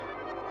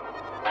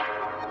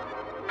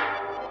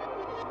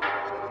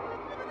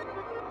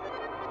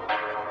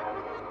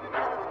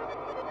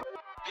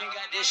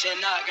this shit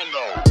knocking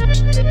though.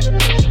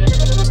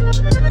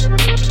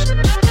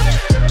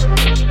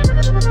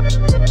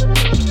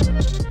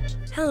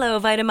 Hello,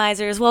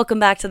 Vitamizers. Welcome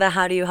back to the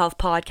How Do You Health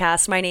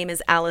podcast. My name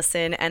is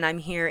Allison, and I'm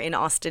here in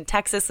Austin,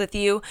 Texas with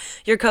you.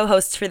 Your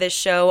co-hosts for this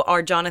show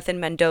are Jonathan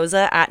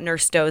Mendoza at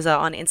Nurse Doza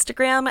on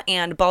Instagram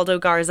and Baldo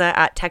Garza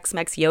at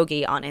Tex-Mex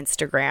Yogi on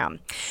Instagram.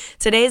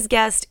 Today's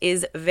guest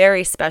is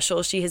very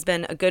special. She has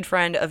been a good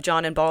friend of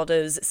John and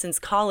Baldo's since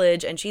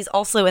college, and she's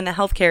also in the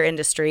healthcare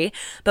industry.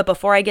 But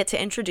before I get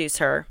to introduce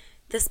her,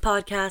 this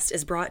podcast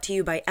is brought to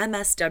you by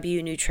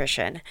MSW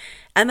Nutrition.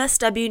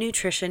 MSW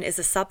Nutrition is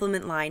a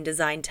supplement line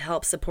designed to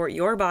help support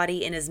your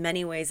body in as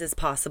many ways as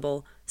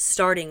possible,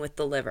 starting with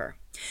the liver.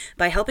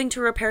 By helping to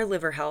repair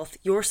liver health,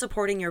 you're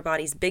supporting your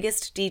body's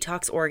biggest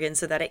detox organ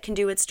so that it can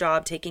do its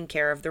job taking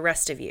care of the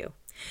rest of you.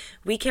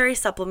 We carry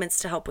supplements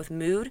to help with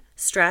mood,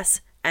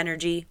 stress,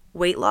 energy,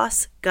 weight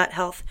loss, gut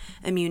health,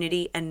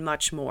 immunity, and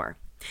much more.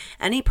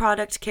 Any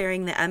product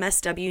carrying the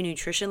MSW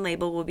Nutrition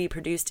label will be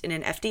produced in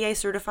an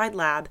FDA-certified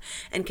lab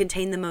and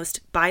contain the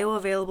most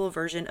bioavailable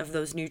version of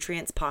those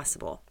nutrients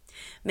possible.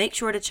 Make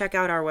sure to check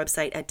out our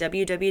website at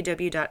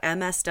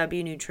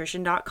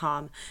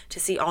www.mswnutrition.com to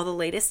see all the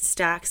latest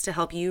stacks to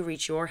help you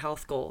reach your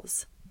health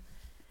goals.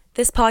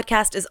 This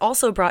podcast is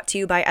also brought to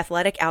you by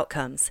Athletic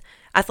Outcomes.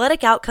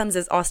 Athletic Outcomes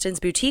is Austin's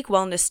boutique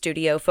wellness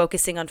studio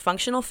focusing on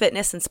functional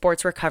fitness and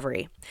sports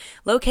recovery.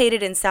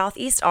 Located in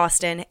Southeast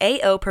Austin,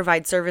 AO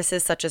provides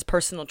services such as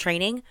personal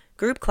training,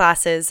 group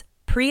classes,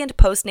 pre- and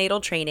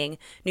postnatal training,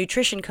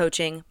 nutrition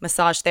coaching,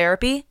 massage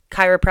therapy,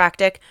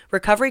 chiropractic,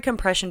 recovery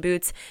compression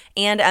boots,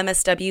 and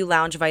MSW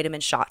lounge vitamin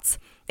shots.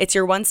 It's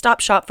your one-stop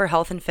shop for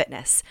health and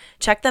fitness.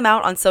 Check them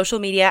out on social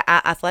media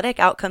at Athletic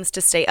Outcomes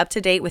to stay up to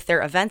date with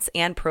their events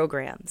and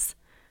programs.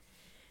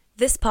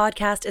 This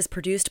podcast is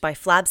produced by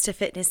Flabs to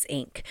Fitness,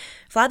 Inc.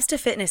 Flabs to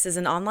Fitness is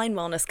an online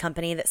wellness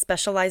company that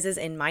specializes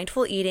in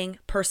mindful eating,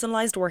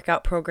 personalized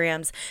workout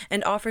programs,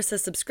 and offers a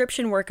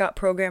subscription workout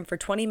program for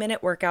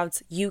 20-minute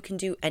workouts you can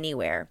do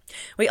anywhere.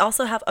 We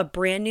also have a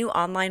brand new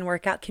online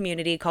workout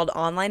community called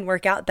Online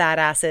Workout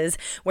Badasses,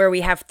 where we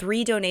have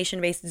 3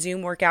 donation-based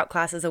Zoom workout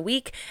classes a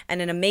week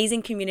and an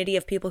amazing community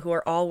of people who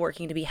are all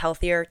working to be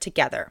healthier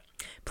together.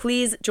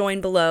 Please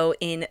join below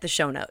in the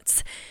show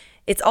notes.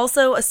 It's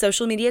also a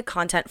social media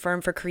content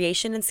firm for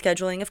creation and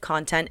scheduling of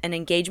content and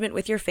engagement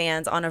with your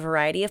fans on a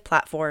variety of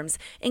platforms,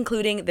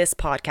 including this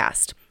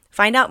podcast.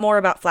 Find out more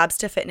about Flabs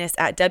to Fitness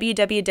at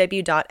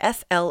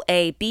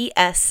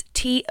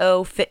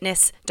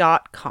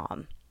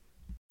www.flabstofitness.com.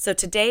 So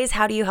today's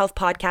How Do You Health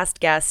podcast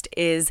guest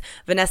is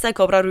Vanessa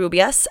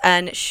Covarrubias,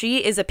 and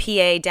she is a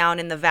PA down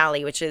in the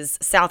Valley, which is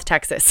South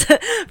Texas,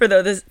 for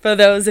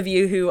those of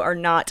you who are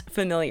not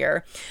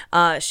familiar.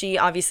 She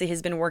obviously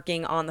has been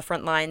working on the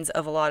front lines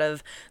of a lot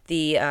of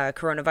the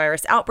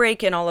coronavirus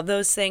outbreak and all of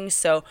those things,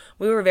 so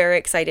we were very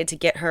excited to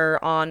get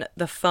her on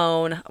the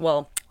phone,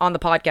 on the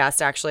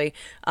podcast actually,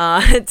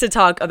 to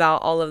talk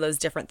about all of those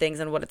different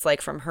things and what it's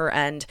like from her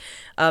end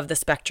of the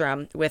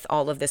spectrum with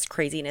all of this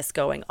craziness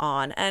going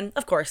on. And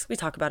of course, we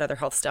talk about other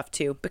health stuff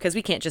too, because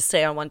we can't just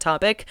stay on one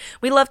topic.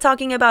 We love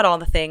talking about all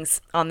the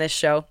things on this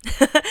show.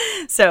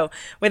 So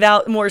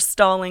without more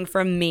stalling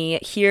from me,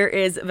 here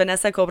is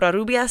Vanessa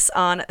Covarrubias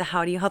on the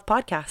How Do You Health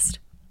podcast.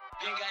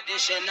 You got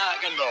this shit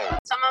knocking though.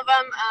 Some of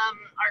them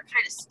are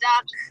kind of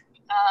stuck.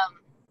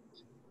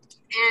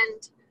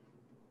 And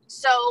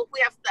so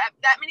we have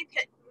that many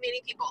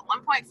people,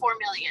 1.4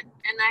 million.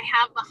 And I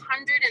have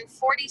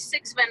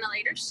 146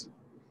 ventilators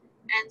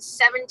and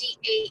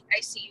 78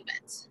 ICU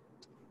beds.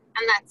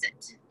 And that's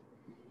it.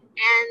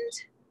 And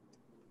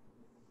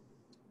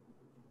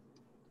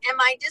am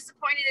I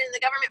disappointed in the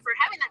government for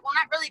having that? Well,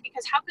 not really,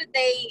 because how could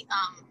they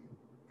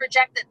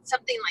project that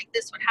something like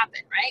this would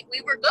happen, right?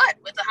 We were good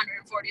with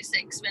 146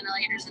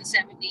 ventilators and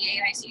 78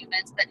 ICU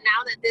beds, but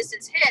now that this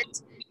is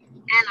hit,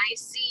 and I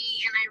see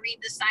and I read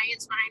the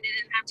science behind it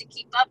and have to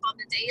keep up on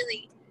the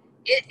daily,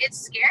 it's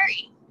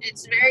scary.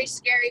 It's very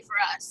scary for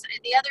us.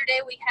 The other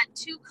day we had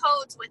 2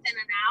 codes within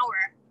an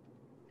hour.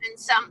 And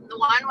the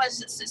one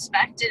was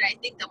suspected. I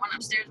think the one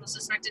upstairs was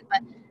suspected. But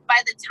by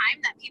the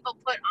time that people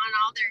put on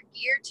all their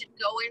gear to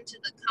go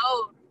into the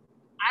code,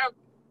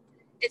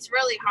 it's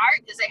really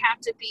hard because they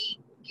have to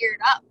be geared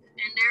up.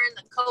 And they're in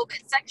the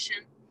COVID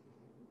section.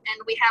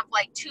 And we have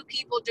like 2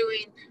 people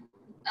doing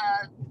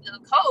the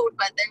code,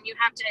 but then you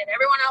have to have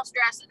everyone else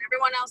dressed and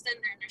everyone else in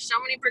there. And there's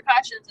so many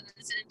precautions, and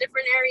it's in a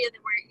different area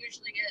than where it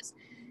usually is.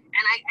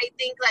 And I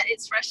think that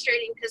it's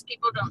frustrating because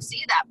people don't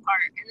see that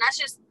part. And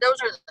those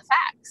are the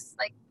facts.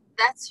 Like,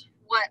 that's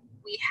what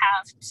we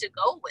have to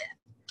go with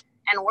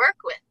and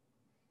work with.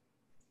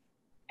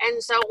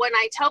 And so when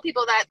I tell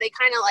people that, they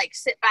kind of like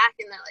sit back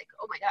and they're like,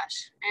 oh my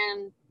gosh.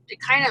 And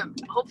it kind of,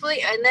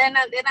 hopefully, and then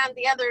on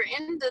the other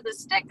end of the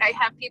stick, I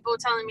have people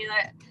telling me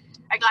that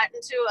I got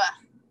into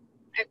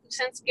I've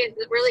since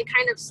really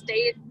kind of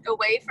stayed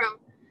away from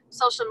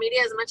social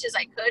media as much as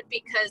I could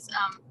because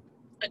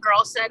a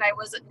girl said I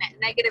was a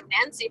negative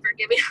Nancy for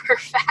giving her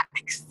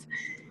facts.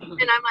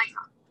 And I'm like,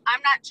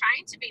 I'm not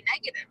trying to be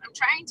negative. I'm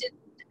trying to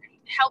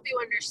help you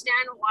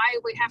understand why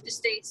we have to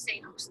stay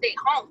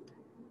home.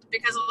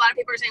 Because a lot of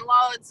people are saying,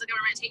 well, it's the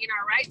government taking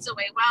our rights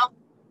away. Well,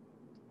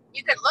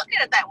 you could look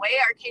at it that way,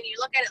 or can you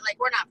look at it like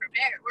we're not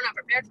prepared? We're not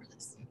prepared for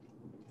this.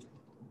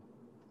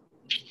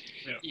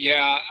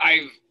 Yeah,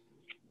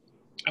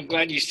 I'm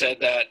glad you said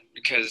that,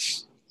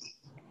 because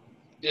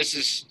this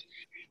is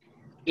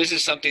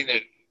something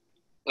that,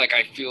 like,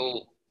 I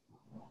feel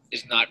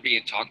is not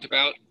being talked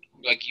about.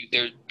 Like,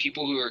 there are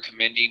people who are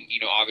commending,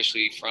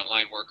 obviously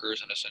frontline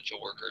workers and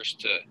essential workers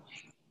to,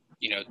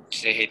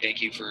 say, hey,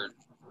 thank you for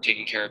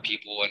taking care of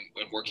people and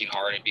working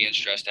hard and being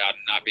stressed out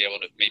and not be able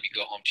to maybe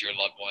go home to your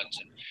loved ones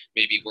and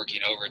maybe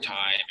working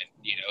overtime. And,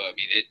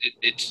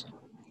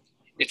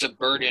 it's a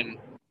burden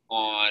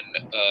on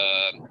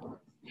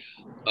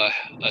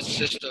a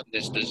system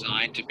that's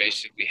designed to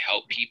basically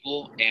help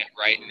people. And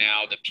right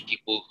now, the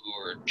people who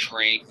are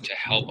trained to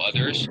help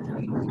others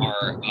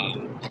are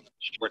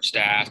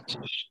short-staffed.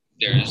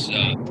 There's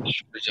a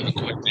shortage of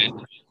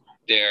equipment.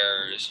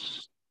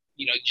 There's,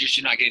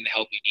 you're not getting the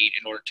help you need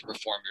in order to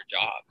perform your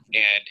job.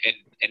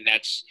 And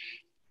that's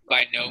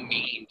by no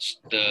means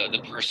the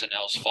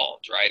personnel's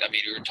fault, right? I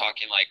mean, we're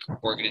talking like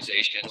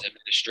organizations,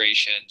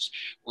 administrations,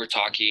 we're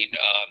talking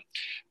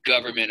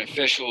government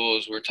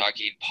officials, we're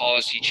talking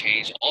policy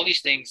change, all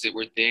these things that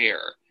were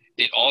there,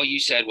 that all you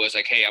said was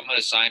like, hey, I'm going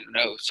to sign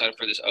up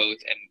for this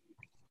oath and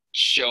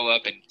show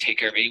up and take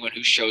care of anyone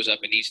who shows up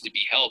and needs to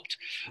be helped.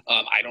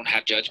 I don't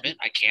have judgment.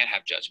 I can't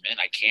have judgment.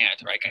 I can't,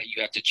 right?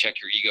 You have to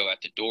check your ego at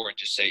the door and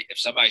just say, if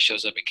somebody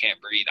shows up and can't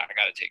breathe, I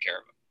got to take care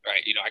of them,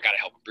 right? I got to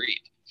help them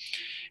breathe.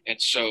 And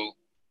so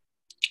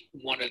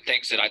one of the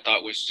things that I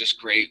thought was just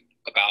great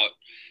about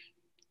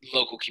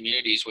local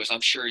communities was,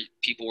 I'm sure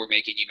people were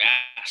making you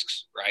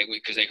masks, right?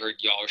 Because they heard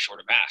y'all are short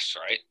of masks,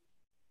 right?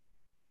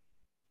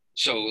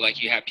 So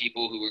like, you have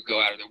people who would go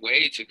out of their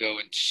way to go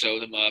and sew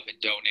them up and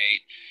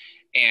donate.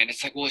 And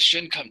it's like, well, it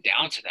shouldn't come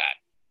down to that.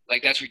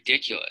 Like, that's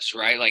ridiculous,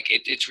 right? Like,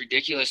 it's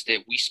ridiculous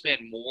that we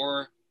spend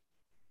more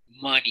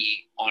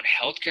money on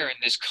healthcare in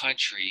this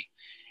country,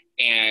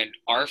 and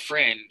our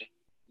friend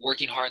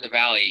working hard in the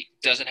Valley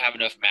doesn't have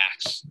enough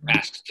masks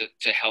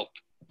to help,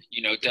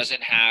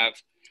 doesn't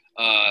have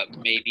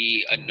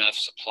maybe enough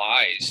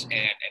supplies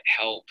and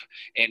help.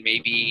 And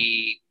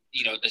maybe,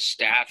 the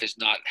staff is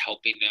not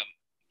helping them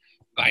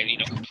by,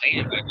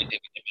 complaining about it. The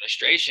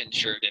administration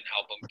sure didn't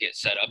help them get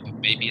set up.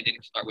 Maybe it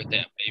didn't start with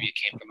them. Maybe it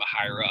came from a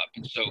higher up.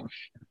 And so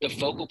the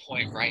focal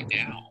point right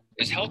now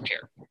is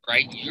healthcare,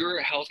 right? You're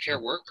a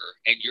healthcare worker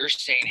and you're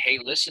saying, hey,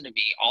 listen to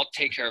me. I'll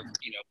take care of,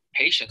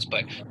 patients,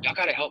 but y'all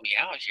got to help me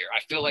out here. I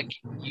feel like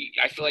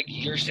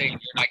you're saying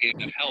you're not getting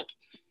enough help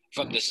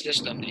from the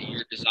system that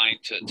you're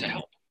designed to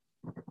help.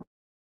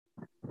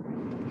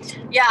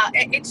 Yeah,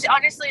 it's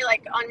honestly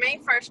like on May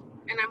 1st,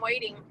 and I'm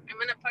waiting. I'm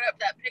going to put up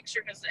that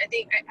picture because I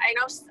think I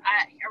know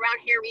around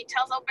here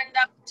retail's opened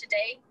up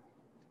today.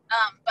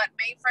 But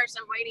May 1st,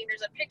 I'm waiting.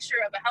 There's a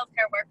picture of a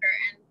healthcare worker,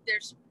 and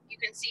you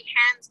can see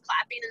hands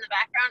clapping in the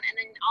background, and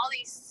then all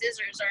these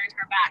scissors are in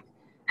her back.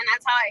 And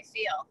that's how I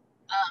feel.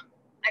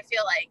 I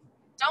feel like,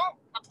 don't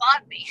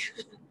applaud me.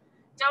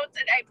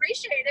 I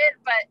appreciate it,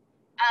 but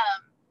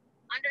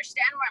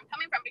understand where I'm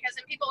coming from, because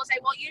then people will say,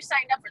 well, you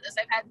signed up for this.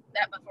 I've had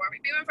that before.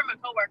 Even from a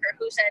coworker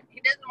who said he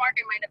doesn't work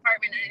in my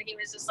department, and he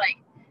was just like,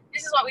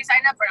 this is what we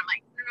signed up for. I'm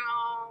like,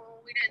 no,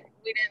 we didn't.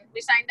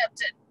 We signed up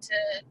to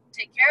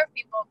take care of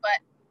people, but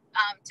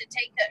to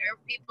take care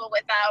of people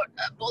without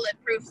a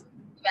bulletproof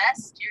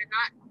vest,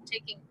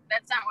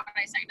 that's not what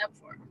I signed up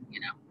for,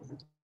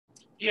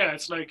 Yeah,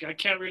 it's like, I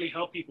can't really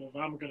help people if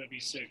I'm going to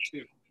be sick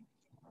too.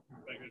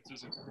 Like, it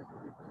doesn't.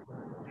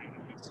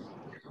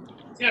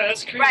 Yeah,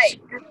 that's crazy. Right.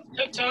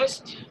 Tell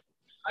us,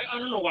 I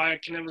don't know why I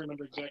can never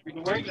remember exactly,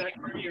 but where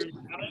exactly are you? You're in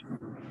McAllen?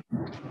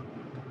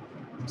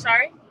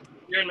 Sorry?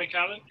 You're in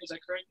McAllen, is that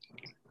correct?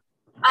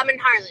 I'm in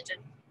Harlingen.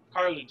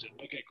 Harlingen,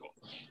 okay, cool.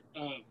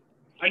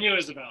 I knew it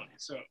was the Valley,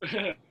 so.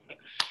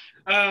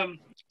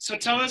 So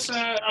tell us,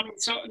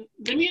 so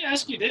let me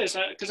ask you this,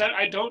 because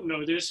I don't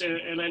know this,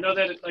 and I know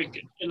that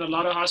like in a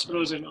lot of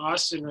hospitals in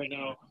Austin right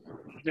now,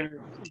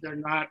 they're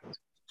not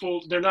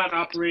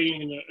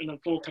operating in a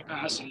full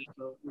capacity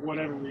for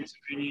whatever reason.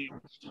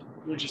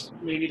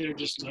 Maybe they're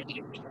just lucky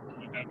or something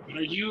like that. But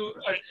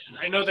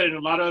I know that in a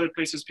lot of other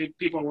places,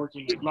 people are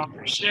working like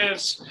longer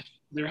shifts.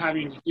 They're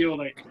having to deal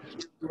like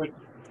with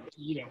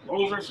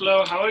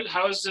overflow.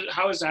 How is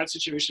that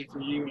situation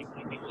for you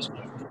at this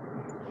point?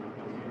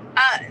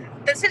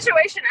 The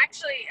situation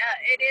actually,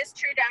 it is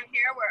true down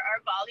here where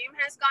our volume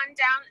has gone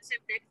down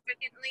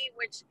significantly,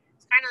 which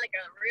is kind of like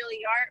a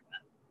really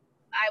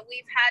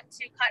we've had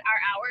to cut our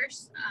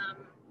hours,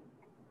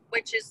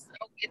 which is,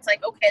 it's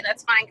like, okay,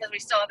 that's fine because we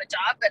still have a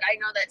job. But I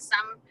know that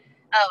some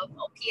PA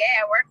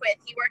I work with,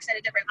 he works at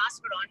a different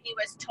hospital, and he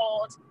was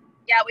told,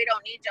 yeah, we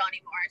don't need you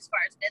anymore as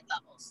far as mid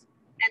levels.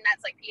 And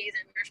that's like PAs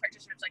and nurse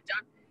practitioners like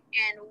John.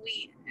 And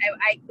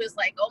I was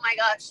like, oh my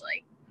gosh,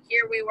 like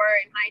here we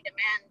were in high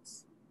demand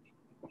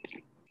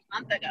a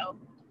month ago,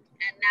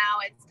 and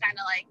now it's kind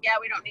of like, yeah,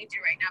 we don't need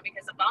you right now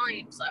because the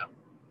volume's low.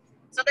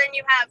 So then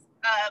you have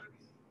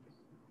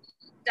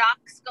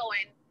docs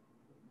going,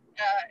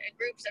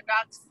 groups of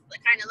docs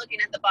kind of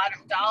looking at the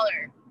bottom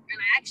dollar. And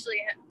I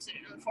actually,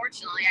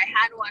 unfortunately, I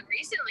had one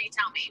recently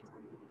tell me,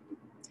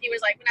 he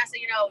was like, Vanessa,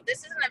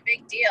 this isn't a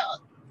big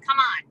deal. Come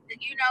on,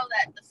 you know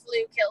that the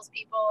flu kills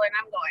people. And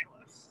I'm going,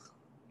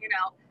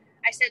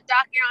 I said,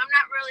 Doc, I'm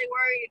not really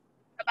worried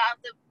about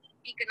the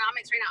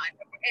economics right now.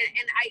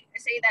 And I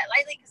say that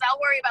lightly because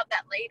I'll worry about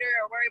that later,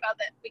 or worry about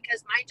that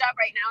because my job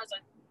right now is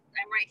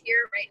I'm right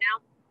here right now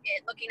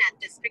looking at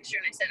this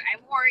picture. And I said,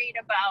 I'm worried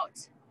about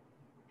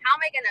how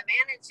am I going to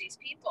manage these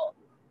people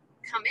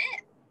come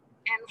in?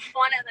 And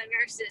one of the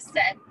nurses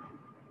said,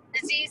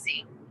 it's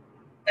easy.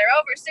 They're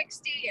over 60,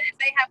 and if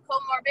they have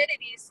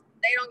comorbidities,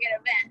 they don't get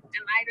a vent.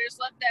 And I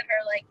just looked at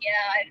her like,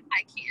 yeah,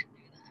 I can't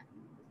do that.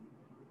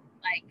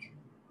 Like,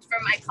 for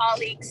my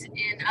colleagues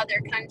in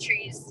other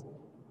countries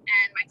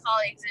and my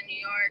colleagues in New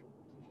York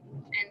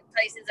and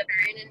places that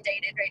are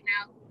inundated right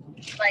now,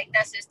 like,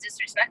 that's just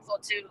disrespectful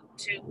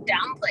to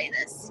downplay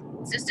this.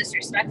 It's just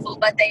disrespectful,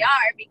 but they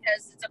are,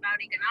 because it's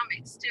about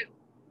economics too.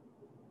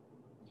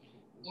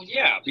 Well,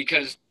 yeah,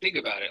 because think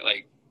about it.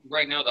 Like,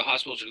 right now, the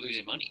hospitals are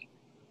losing money,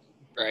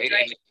 right?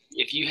 And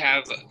if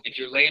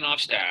you're laying off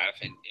staff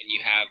and you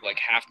have like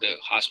half the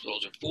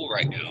hospitals are full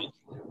right now,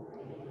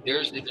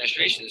 there's an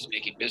administration that's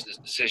making business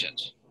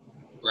decisions,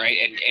 right?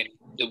 And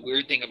the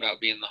weird thing about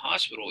being in the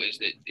hospital is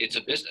that it's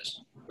a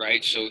business,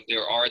 right? So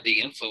there are the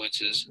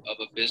influences of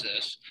a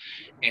business,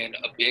 and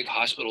a big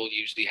hospital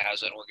usually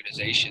has an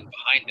organization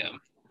behind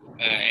them,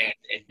 and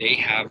they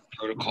have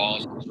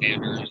protocols and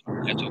standards,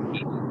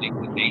 SOPs, and things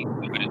that they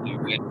know how to do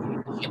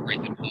it,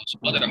 separate them from those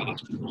other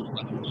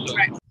hospitals.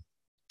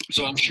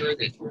 So I'm sure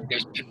that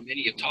there's been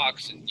many of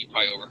talks, and you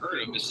probably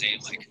overheard them, as saying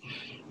like,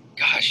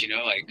 gosh,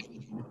 like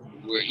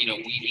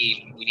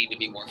we need to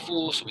be more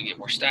full so we get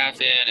more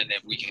staff in, and then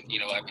we can,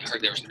 I've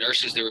heard there was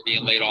nurses that were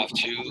being laid off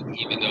too,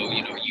 even though,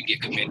 you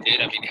get commended.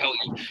 I mean, hell,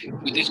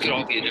 this could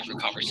all be a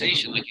different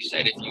conversation. Like you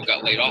said, if you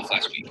got laid off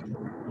last week,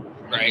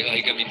 right?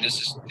 Like, I mean,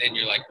 then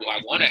you're like, well,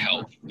 I want to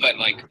help, but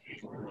like,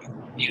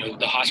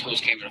 the hospitals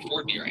can't even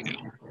afford me right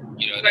now.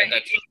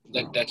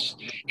 That's,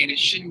 and it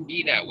shouldn't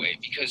be that way,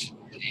 because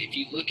if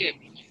you look at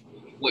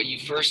what you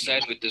first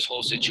said with this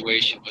whole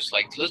situation was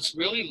like, let's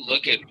really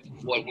look at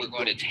what we're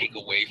going to take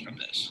away from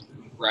this,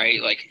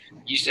 right? Like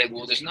you said,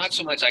 well, there's not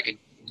so much I can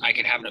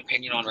have an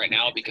opinion on right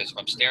now, because if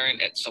I'm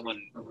staring at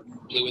someone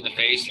blue in the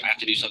face, I have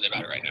to do something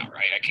about it right now,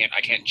 right?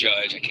 I can't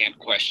judge, I can't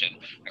question,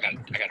 I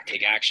got to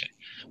take action.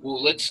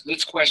 Well,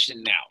 let's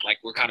question now. Like,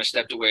 we're kind of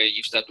stepped away,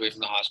 you've stepped away from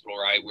the hospital,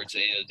 right? We're at the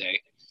end of the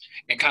day,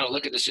 and kind of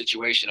look at the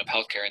situation of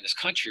healthcare in this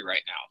country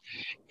right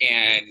now.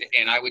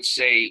 And I would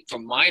say,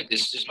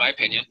 this is just my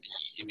opinion,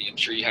 I mean, I'm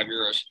sure you have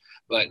yours,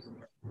 but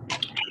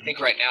I think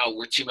right now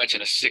we're too much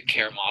in a sick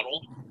care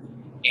model.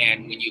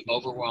 And when you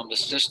overwhelm the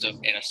system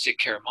in a sick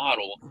care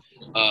model,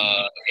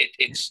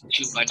 it's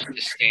too much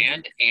to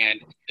stand.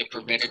 And the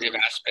preventative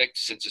aspect,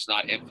 since it's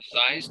not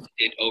emphasized,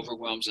 it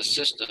overwhelms a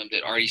system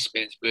that already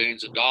spends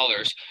billions of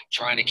dollars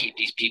trying to keep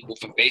these people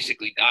from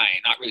basically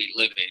dying, not really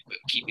living, but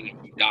keeping them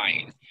from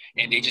dying.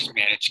 And they just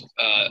manage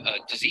a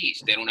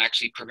disease. They don't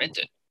actually prevent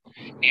it.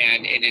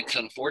 And it's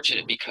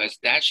unfortunate, because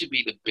that should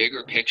be the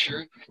bigger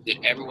picture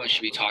that everyone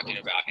should be talking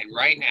about. And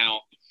right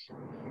now,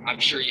 I'm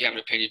sure you have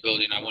an opinion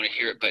building, I want to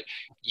hear it, but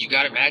you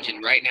got to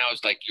imagine right now is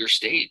like your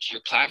stage,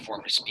 your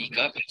platform to speak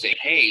up and say,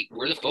 hey,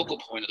 we're the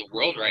focal point of the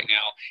world right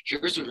now.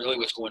 Here's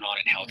really what's going on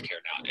in healthcare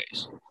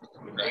nowadays,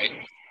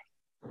 right?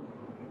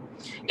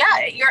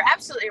 Yeah, you're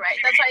absolutely right.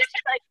 That's why I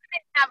said, like, I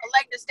didn't have a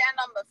leg to stand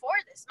on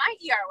before this. My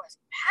ER was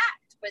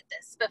packed with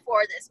this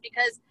before this,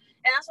 because,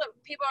 and that's what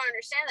people don't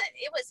understand, that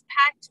it was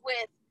packed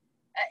with,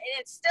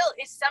 and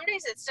some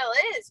days it still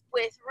is,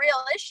 with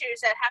real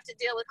issues that have to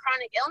deal with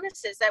chronic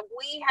illnesses that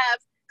we have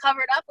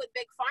covered up with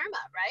big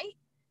pharma, right?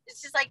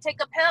 It's just like,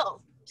 take a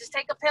pill. Just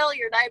take a pill,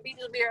 your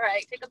diabetes will be all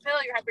right. Take a pill,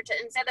 your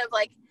hypertension, instead of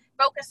like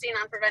focusing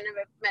on preventative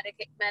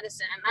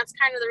medicine. And that's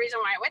kind of the reason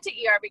why I went to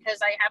ER,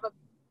 because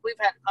we've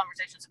had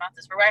conversations about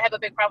this, where I have a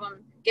big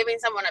problem giving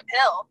someone a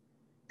pill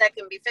that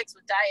can be fixed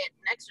with diet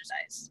and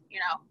exercise,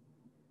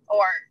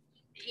 or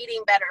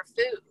eating better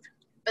food.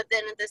 But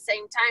then at the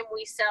same time,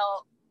 we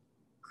sell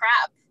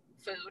crap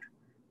food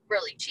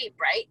really cheap,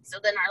 right?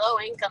 So then our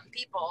low income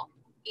people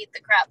eat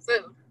the crap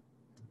food,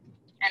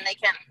 and they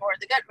can't afford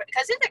the good,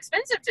 because it's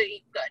expensive to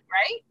eat good,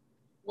 right?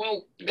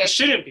 Well, that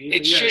shouldn't be.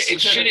 It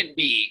shouldn't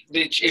be.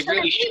 It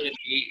really shouldn't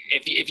be.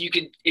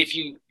 If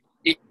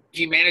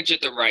you manage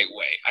it the right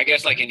way, I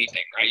guess, like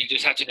anything, right? You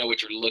just have to know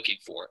what you're looking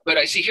for. But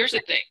I see, here's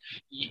the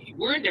thing: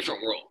 we're in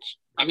different worlds.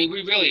 I mean,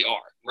 we really are,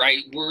 right?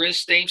 We're in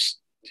same.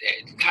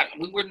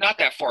 We're not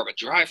that far of a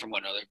drive from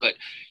one another, but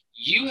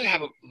you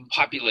have a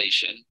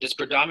population that's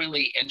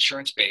predominantly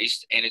insurance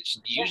based, and it's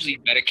usually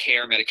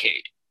Medicare,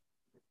 Medicaid.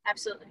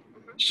 Absolutely.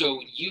 Mm-hmm.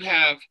 So you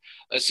have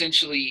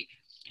essentially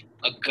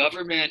a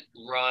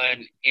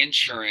government-run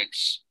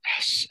insurance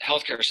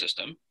healthcare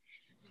system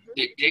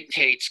that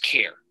dictates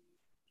care,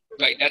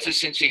 right? That's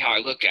essentially how I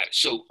look at it.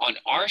 So on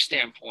our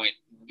standpoint,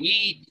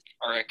 we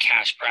are a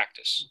cash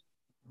practice,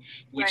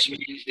 which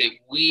means that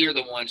we are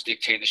the ones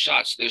dictating the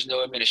shots. There's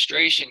no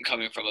administration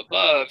coming from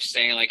above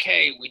saying like,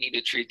 hey, we need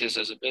to treat this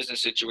as a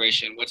business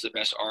situation. What's the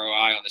best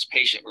ROI on this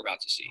patient we're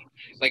about to see?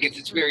 Like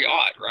it's very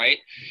odd, right?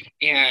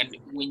 And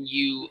when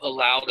you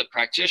allow the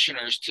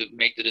practitioners to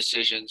make the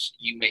decisions,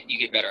 you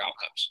get better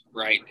outcomes,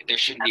 right? There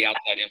shouldn't be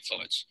outside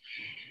influence.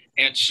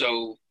 And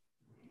so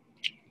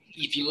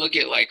if you look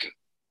at like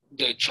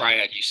the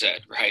triad you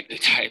said, right? The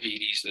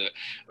diabetes, the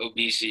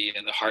obesity,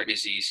 and the heart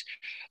disease,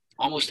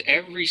 almost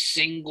every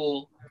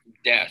single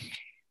death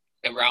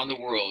around the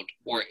world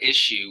or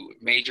issue,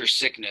 major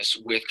sickness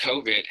with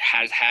COVID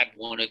has had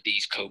one of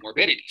these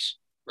comorbidities,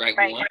 right?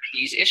 One of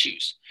these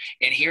issues.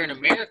 And here in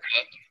America,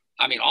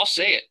 I mean, I'll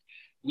say it,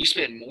 we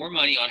spend more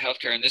money on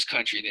healthcare in this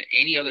country than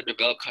any other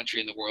developed country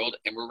in the world,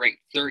 and we're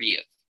ranked 30th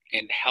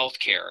in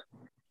healthcare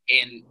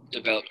in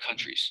developed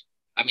countries.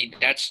 I mean,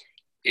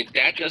 if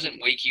that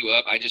doesn't wake you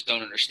up, I just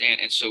don't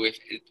understand. And so if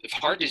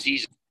heart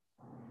disease,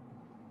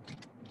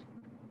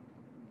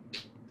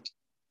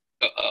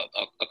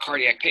 a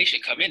cardiac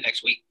patient come in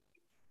next week,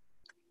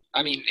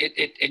 I mean,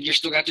 and you're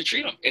still got to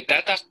treat them.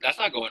 That's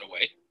not going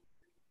away.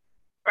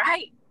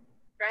 Right.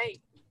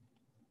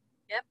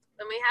 Yep.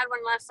 And we had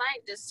one last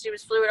night. She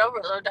was fluid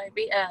overload,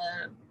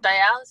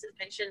 dialysis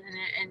patient,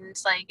 and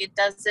it's like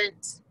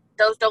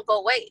those don't go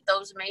away.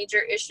 Those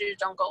major issues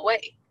don't go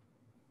away.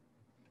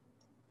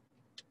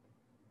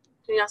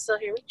 Can y'all still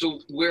hear me? So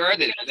where are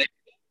they?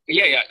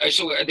 Yeah.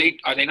 So are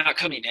they not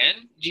coming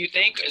in, do you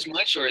think, as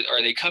much, or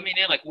are they coming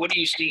in? Like, what are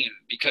you seeing?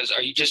 Because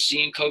are you just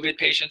seeing COVID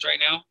patients right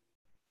now?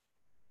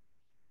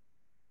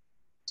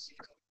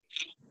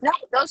 No,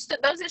 those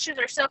issues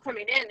are still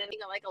coming in, and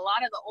like a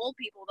lot of the old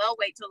people, they'll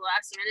wait till the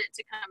last minute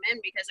to come in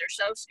because they're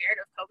so scared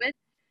of COVID.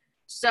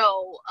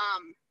 So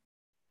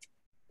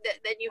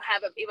then you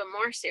have it even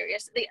more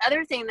serious. The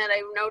other thing that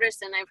I've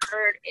noticed and I've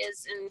heard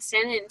is in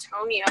San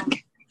Antonio,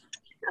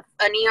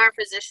 an ER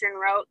physician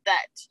wrote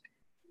that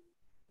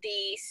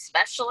the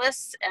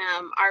specialists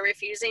are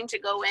refusing to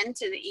go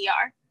into the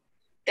ER.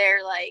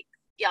 They're like,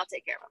 y'all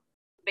take care of them,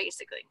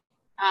 basically.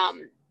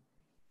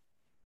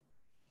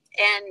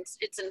 And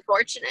it's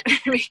unfortunate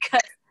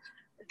because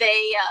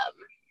they're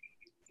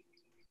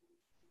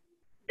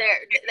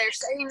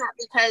saying that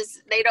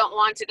because they don't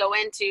want to go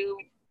in to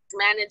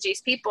manage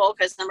these people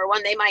because, number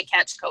one, they might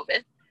catch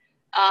COVID.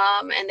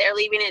 And they're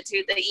leaving it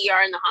to the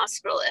ER and the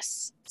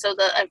hospitalists. So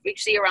we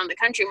see around the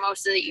country,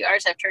 most of the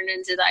ERs have turned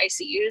into the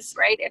ICUs,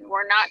 right? And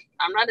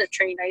I'm not a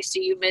trained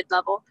ICU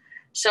mid-level.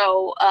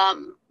 So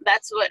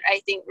that's what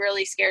I think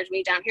really scares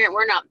me down here.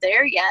 We're not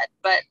there yet,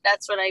 but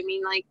that's what I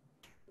mean. Like,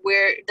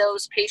 where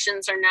those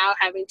patients are now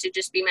having to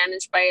just be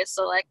managed by a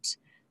select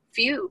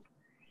few.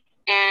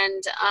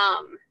 And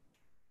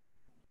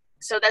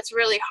so that's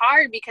really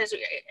hard because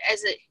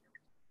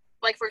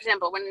like, for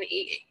example, when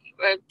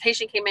a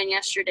patient came in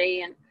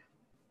yesterday and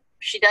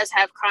she does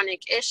have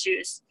chronic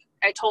issues,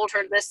 I told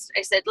her this.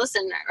 I said,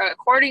 listen,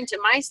 according to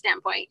my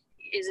standpoint,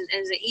 is an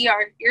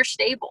ER, you're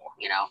stable,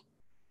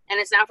 and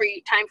it's now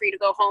time for you to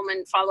go home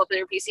and follow up with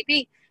your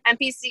PCP. And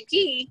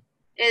PCP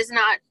is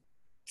not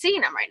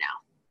seeing them right now,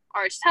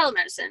 or it's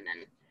telemedicine.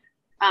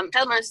 And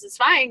telemedicine is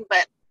fine,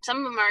 but some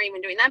of them aren't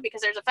even doing that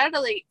because there's a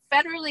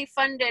federally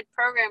funded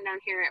program down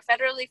here, a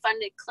federally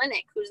funded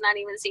clinic who's not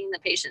even seeing the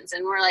patients.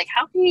 And we're like,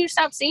 how can you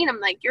stop seeing them?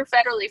 Like, you're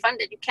federally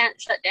funded. You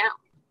can't shut down.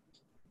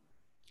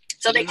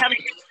 So they come.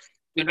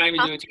 They're not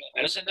even doing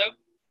telemedicine, though?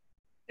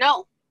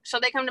 No. So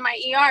they come to my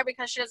ER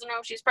because she doesn't know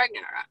if she's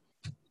pregnant or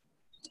not.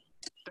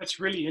 That's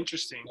really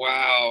interesting.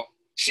 Wow.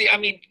 See, I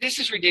mean, this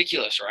is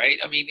ridiculous, right?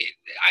 I mean,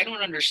 I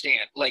don't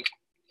understand. Like,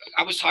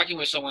 I was talking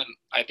with someone,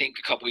 I think,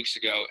 a couple weeks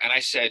ago, and I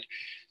said,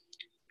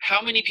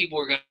 how many people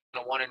are going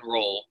to want to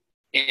enroll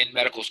in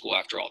medical school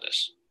after all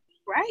this?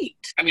 Right.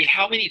 I mean,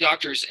 how many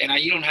doctors, and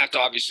you don't have to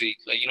obviously,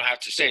 you don't have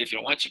to say it if you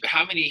don't want to, but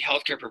how many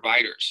healthcare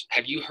providers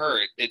have you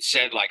heard that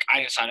said, like, I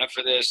didn't sign up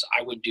for this,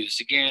 I wouldn't do this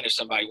again. If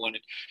somebody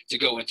wanted to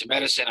go into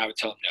medicine, I would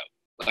tell them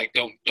no. Like,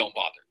 don't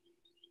bother.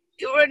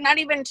 We're not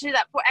even to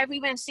that point. I've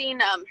even seen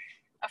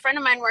a friend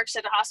of mine works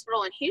at a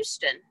hospital in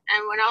Houston,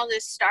 and when all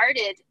this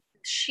started,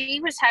 she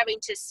was having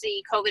to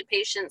see COVID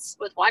patients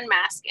with one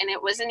mask, and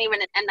it wasn't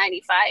even an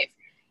N95.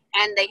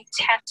 And they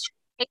taped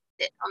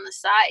it on the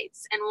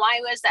sides. And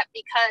why was that?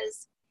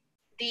 Because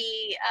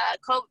the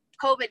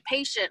COVID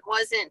patient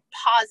wasn't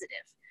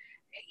positive.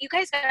 You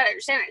guys got to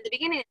understand, at the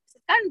beginning, it's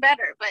gotten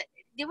better, but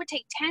it would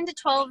take 10 to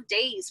 12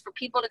 days for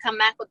people to come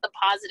back with the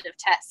positive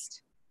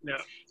test.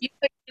 Yeah. You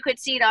could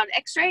see it on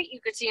X-ray, you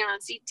could see it on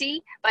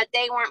CT, but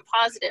they weren't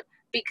positive.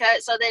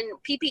 So then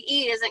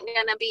PPE isn't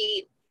going to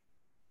be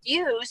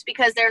used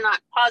because they're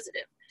not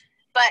positive.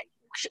 But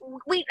that's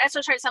what I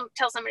was trying to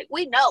tell somebody.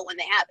 We know when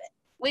they have it.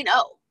 We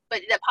know,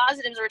 but the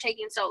positives were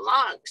taking so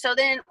long. So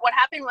then what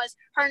happened was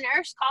her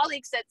nurse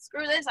colleague said,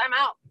 screw this, I'm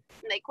out.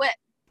 And they quit.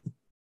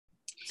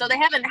 So they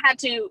haven't had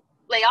to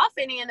lay off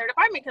any in their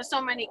department because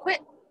so many quit.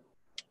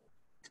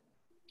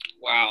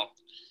 Wow.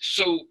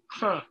 So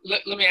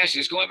let me ask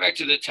you this, going back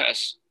to the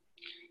tests,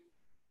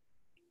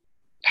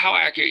 how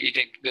accurate do you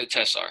think the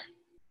tests are?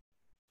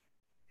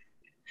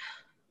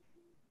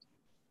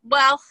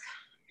 Well,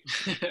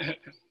 I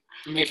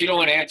mean, if you don't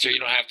want to answer, you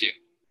don't have to.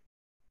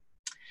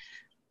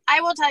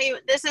 I will tell you,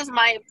 this is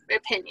my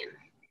opinion.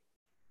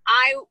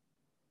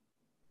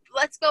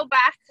 Let's go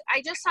back.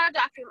 I just saw a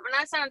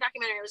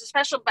documentary. It was a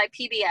special by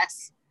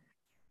PBS.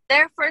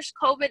 Their first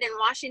COVID in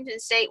Washington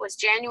State was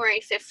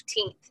January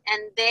 15th,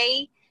 and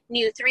they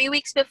knew 3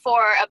 weeks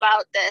before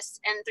about this,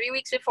 and 3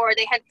 weeks before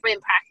they had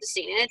been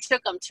practicing, and it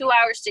took them 2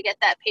 hours to get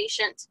that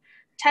patient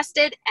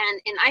tested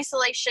and in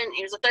isolation.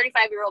 He was a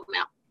 35-year-old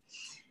male.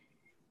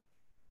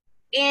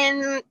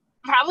 In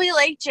probably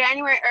late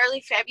January,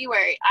 early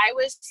February, I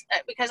was,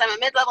 because I'm a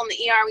mid-level in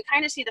the ER, we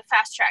kind of see the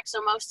fast track.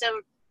 So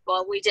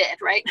we did,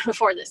 right,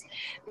 before this.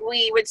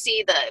 We would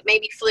see the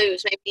maybe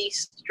flus, maybe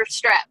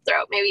strep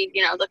throat, maybe,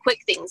 the quick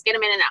things, get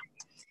them in and out.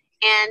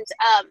 And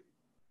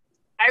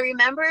I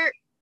remember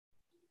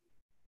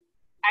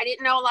I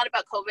didn't know a lot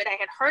about COVID. I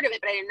had heard of it,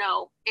 but I didn't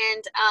know.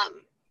 And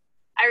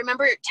I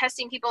remember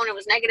testing people when it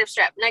was negative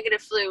strep,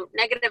 negative flu,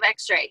 negative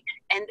x-ray,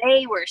 and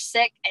they were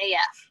sick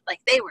AF. Like,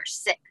 they were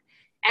sick.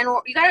 And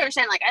you got to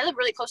understand, like, I live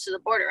really close to the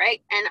border,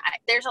 right? And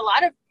there's a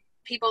lot of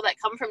people that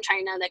come from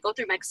China that go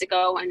through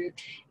Mexico and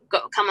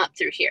come up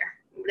through here.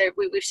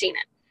 We've seen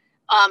it.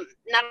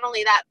 Not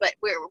only that, but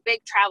we're a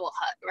big travel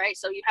hub, right?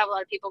 So you have a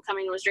lot of people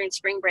coming. It was during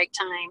spring break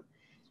time.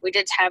 We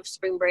did have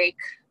spring break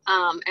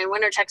and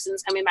winter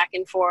Texans coming back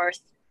and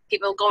forth.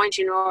 People going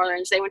to New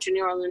Orleans. They went to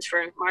New Orleans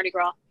for Mardi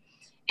Gras.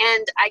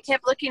 And I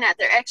kept looking at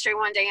their x-ray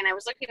one day, and I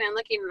was looking,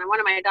 and one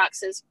of my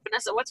docs says,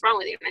 "Vanessa, what's wrong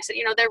with you?" And I said,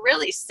 "They're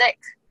really sick.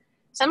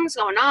 Something's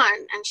going on."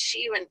 And she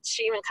even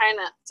kind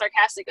of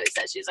sarcastically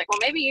said, she's like, "Well,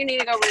 maybe you need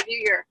to go review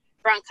your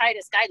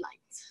bronchitis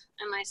guidelines."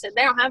 And I said,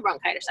 "They don't have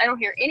bronchitis. I don't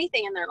hear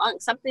anything in their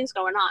lungs. Something's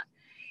going on."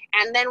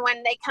 And then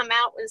when they come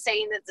out and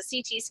saying that the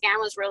CT scan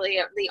was really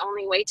the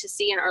only way to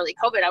see an early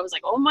COVID, I was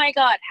like, oh my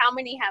God, how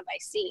many have I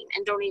seen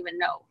and don't even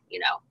know,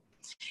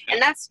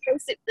 And that's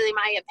basically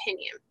my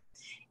opinion.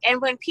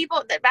 And when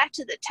back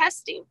to the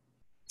testing,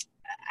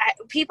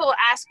 people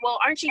ask, well,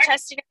 aren't you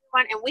testing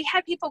everyone? And we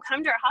had people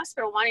come to our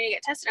hospital wanting to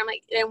get tested. I'm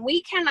like, and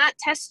we cannot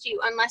test you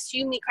unless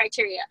you meet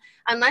criteria,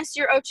 unless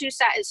your O2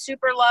 sat is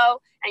super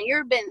low and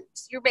you're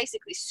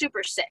basically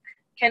super sick.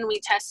 Can we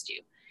test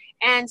you?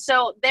 And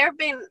so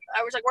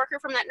I was a worker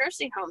from that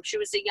nursing home. She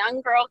was a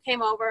young girl,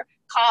 came over,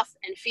 cough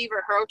and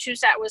fever. Her O2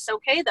 sat was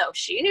okay though.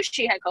 She knew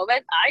she had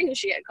COVID. I knew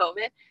she had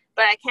COVID,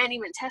 but I can't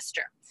even test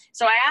her.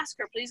 So I asked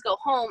her, please go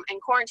home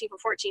and quarantine for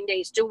 14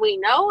 days. Do we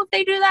know if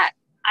they do that?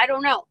 I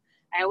don't know.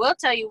 I will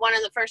tell you, one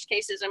of the first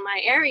cases in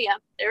my area,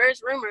 this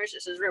is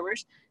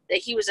rumors, that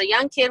he was a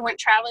young kid, went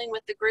traveling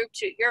with the group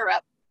to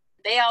Europe.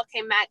 They all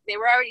came back. They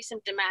were already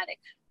symptomatic.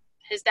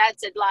 His dad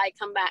said, lie,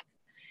 come back.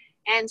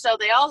 And so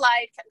they all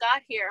lied,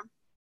 got here.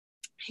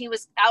 He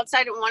was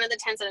outside of one of the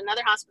tents at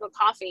another hospital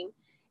coughing.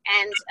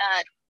 And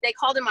they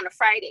called him on a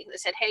Friday. They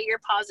said, hey, you're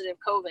positive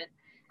COVID.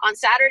 On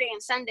Saturday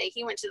and Sunday,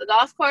 he went to the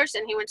golf course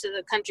and he went to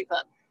the country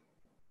club.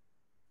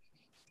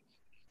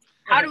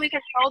 How do we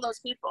control those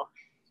people?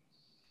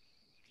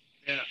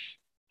 Yeah.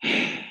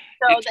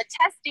 So the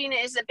testing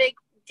is a big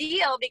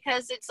deal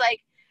because it's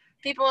like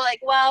people are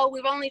like, well,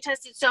 we've only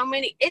tested so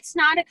many. It's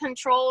not a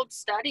controlled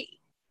study.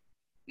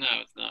 No,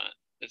 it's not.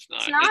 It's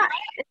not.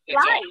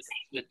 It's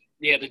lies.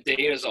 The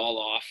data is all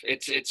off.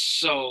 It's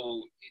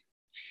so.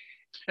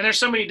 And there's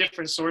so many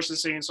different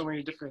sources saying so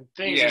many different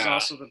things is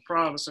also the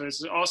problem. So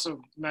it's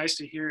also nice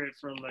to hear it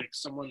from like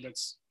someone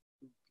that's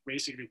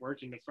basically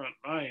working the front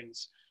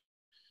lines.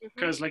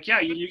 Because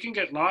you can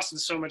get lost in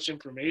so much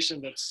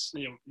information that's,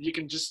 you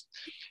can just,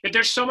 if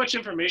there's so much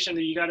information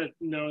that you got to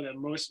know that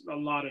a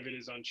lot of it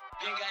is untrue.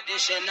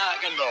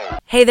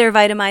 Hey there,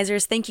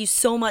 Vitamizers. Thank you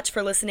so much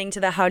for listening to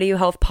the How Do You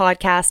Health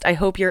podcast. I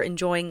hope you're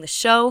enjoying the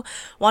show.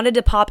 Wanted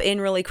to pop in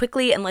really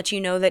quickly and let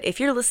you know that if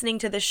you're listening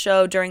to this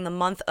show during the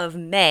month of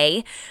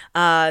May,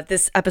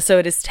 this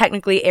episode is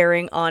technically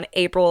airing on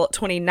April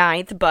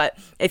 29th, but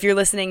if you're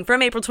listening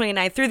from April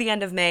 29th through the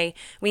end of May,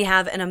 we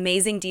have an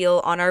amazing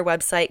deal on our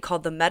website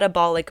called the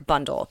Metabolic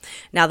Bundle.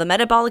 Now, the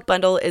Metabolic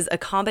Bundle is a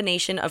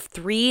combination of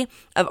 3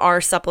 of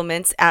our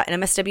supplements at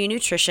MSW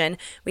Nutrition.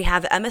 We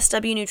have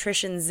MSW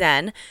Nutrition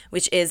Zen,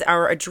 which is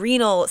our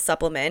adrenal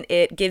supplement.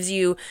 It gives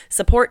you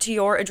support to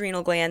your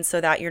adrenal glands so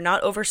that you're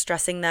not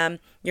overstressing them,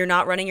 you're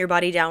not running your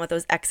body down with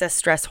those excess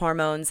stress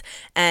hormones,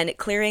 and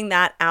clearing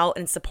that out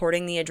and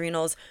supporting the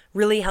adrenals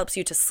really helps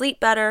you to sleep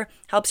better,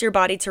 helps your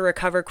body to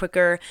recover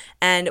quicker,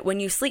 and when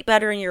you sleep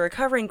better and you're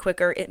recovering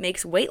quicker, it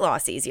makes weight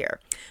loss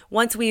easier.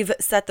 Once we've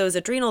set those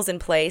adrenals in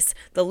place,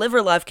 the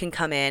Liver Love can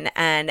come in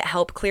and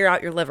help clear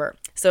out your liver.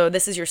 So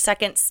this is your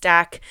second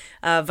stack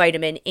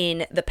vitamin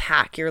in the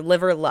pack, your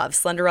Liver Love,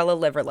 Slenderella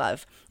Liver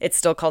Love. It's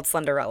still called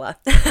Slenderella.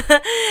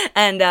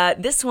 And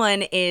this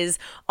one is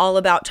all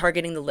about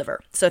targeting the liver.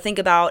 So think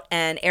about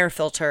an air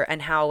filter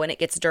and how when it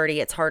gets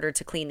dirty, it's harder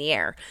to clean the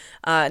air.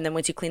 And then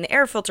once you clean the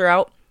air filter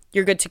out,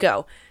 you're good to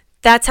go.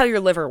 That's how your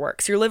liver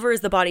works. Your liver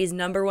is the body's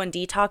 #1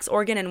 detox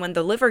organ, and when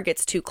the liver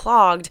gets too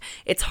clogged,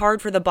 it's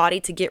hard for the body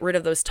to get rid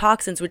of those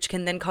toxins, which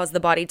can then cause the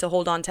body to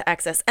hold on to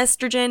excess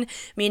estrogen,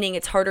 meaning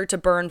it's harder to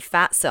burn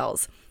fat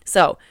cells.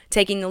 So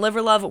taking the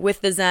Liver Love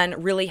with the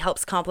Zen really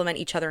helps complement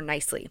each other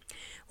nicely.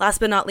 Last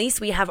but not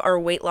least, we have our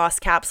weight loss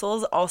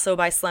capsules, also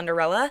by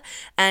Slenderella,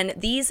 and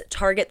these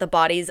target the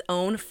body's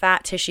own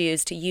fat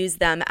tissues to use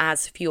them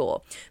as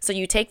fuel. So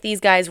you take these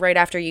guys right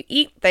after you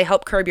eat, they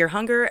help curb your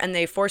hunger, and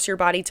they force your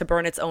body to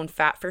burn its own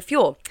fat for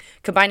fuel.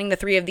 Combining the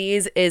 3 of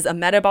these is a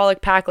metabolic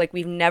pack like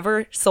we've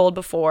never sold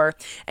before,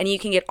 and you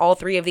can get all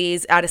 3 of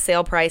these at a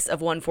sale price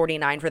of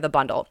 $149 for the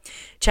bundle.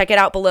 Check it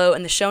out below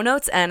in the show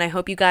notes, and I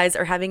hope you guys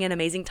are having an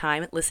amazing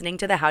time listening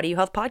to the How Do You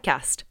Health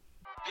podcast.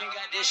 You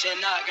got this shit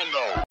knocking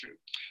though.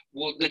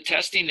 Well, the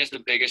testing is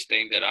the biggest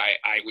thing that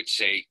I would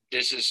say.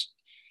 This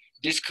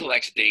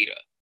collects data,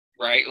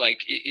 right? Like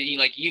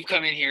like you've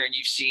come in here and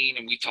you've seen,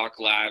 and we've talked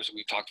labs, and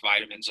we've talked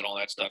vitamins and all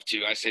that stuff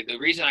too. I say the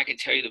reason I can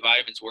tell you the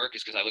vitamins work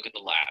is because I look at the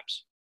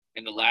labs,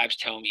 and the labs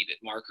tell me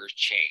that markers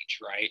change,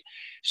 right?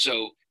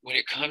 So when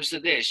it comes to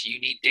this, you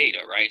need data,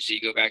 right? So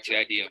you go back to the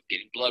idea of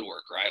getting blood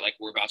work, right? Like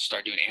we're about to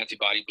start doing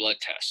antibody blood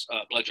tests,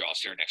 blood draws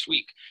here next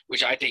week,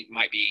 which I think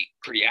might be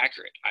pretty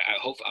accurate.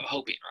 I'm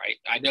hoping, right?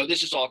 I know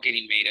this is all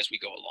getting made as we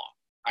go along.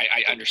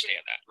 I understand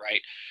that,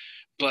 right?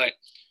 But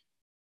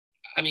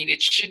I mean,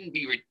 it shouldn't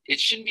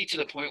be to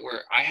the point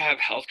where I have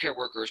healthcare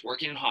workers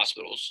working in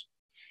hospitals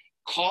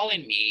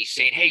calling me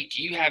saying, hey,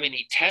 do you have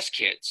any test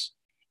kits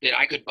that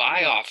I could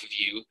buy off of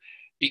you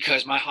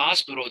because my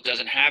hospital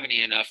doesn't have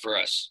any enough for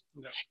us?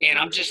 No. And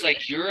I'm just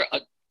like, you're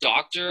a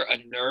doctor, a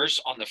nurse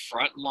on the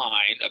front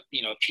line, a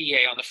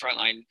PA on the front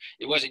line.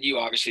 It wasn't you,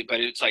 obviously, but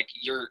it's like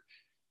you're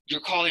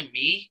calling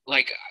me.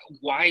 Like,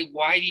 why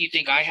do you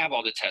think I have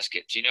all the test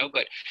kits?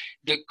 But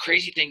the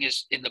crazy thing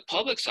is, in the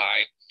public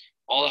side,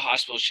 all the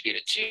hospitals should get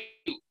it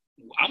too.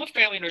 I'm a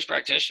family nurse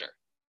practitioner,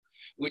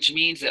 which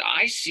means that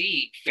I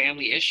see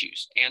family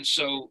issues. And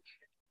so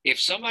if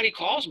somebody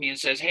calls me and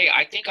says, hey,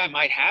 I think I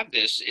might have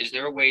this, is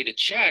there a way to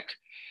check?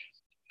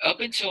 Up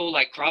until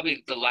like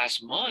probably the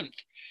last month,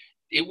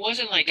 it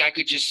wasn't like I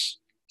could just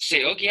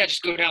say, oh yeah,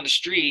 just go down the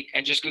street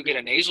and just go get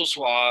a nasal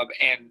swab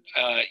and,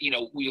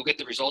 we'll get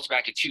the results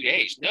back in 2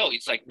 days. No,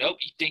 it's like, nope,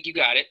 you think you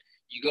got it.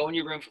 You go in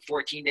your room for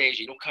 14 days,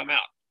 you don't come out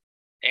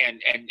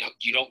and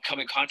you don't come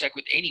in contact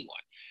with anyone.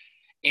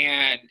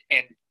 And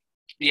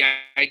the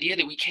idea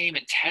that we came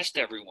and test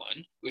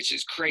everyone, which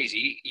is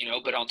crazy,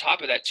 but on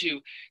top of that too,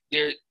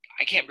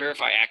 I can't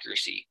verify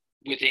accuracy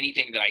with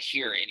anything that I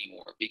hear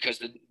anymore because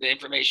the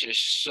information is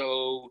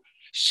so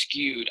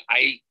skewed.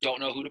 I don't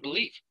know who to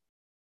believe,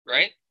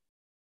 right?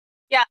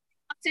 Yeah,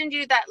 I'll send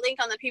you that link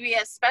on the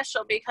PBS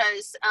special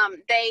because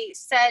they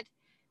said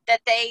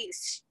that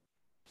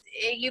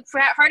you've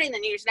heard in the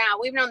news now.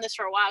 We've known this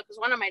for a while because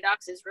one of my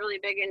docs is really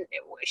big and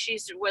she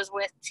was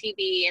with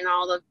TB and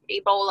all the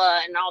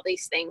Ebola and all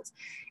these things.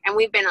 And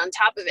we've been on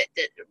top of it.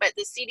 But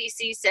the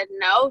CDC said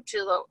no to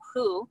the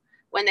WHO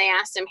when they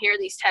asked them, here are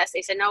these tests.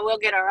 They said, no, we'll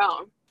get our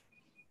own.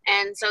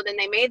 And so then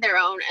they made their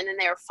own and then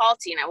they were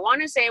faulty. And I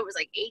want to say it was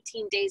like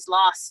 18 days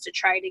lost to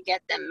try to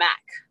get them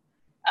back,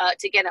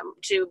 to get them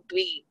to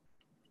be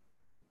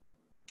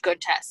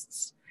good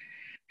tests.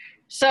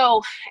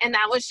 So, and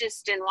that was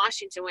just in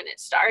Washington when it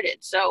started.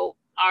 So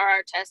are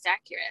our tests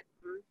accurate?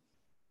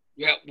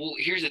 Yeah, well,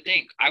 here's the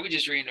thing. I was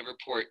just reading a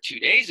report 2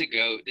 days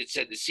ago that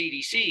said the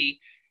CDC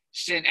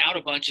sent out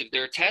a bunch of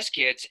their test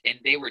kits and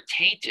they were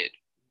tainted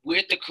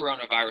with the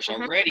coronavirus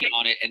already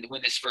on it. And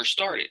when this first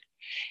started,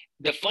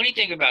 the funny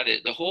thing about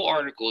it, the whole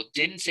article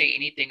didn't say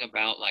anything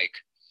about like,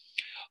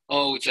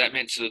 oh, it's that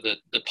meant so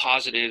the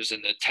positives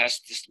and the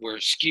tests were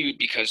skewed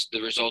because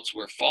the results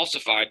were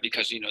falsified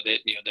because, they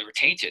were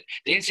tainted.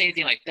 They didn't say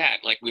anything like that.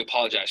 Like, we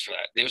apologize for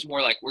that. It was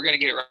more like, we're going to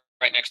get it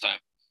right next time.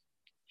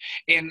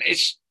 And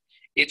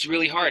it's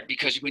really hard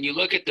because when you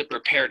look at the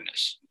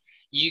preparedness,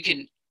 you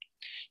can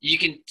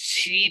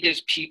see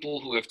there's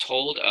people who have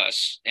told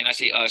us, and I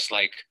say us,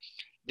 like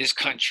this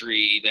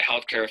country, the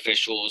healthcare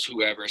officials,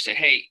 whoever, said,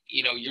 hey,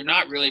 you're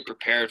not really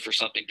prepared for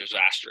something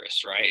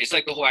disastrous, right? It's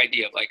like the whole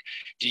idea of like,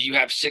 do you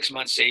have 6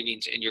 months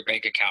savings in your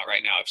bank account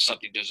right now if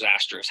something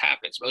disastrous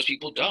happens? Most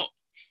people don't.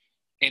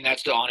 And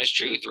that's the honest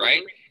truth,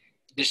 right?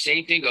 The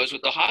same thing goes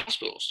with the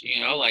hospitals.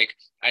 Like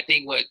I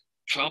think what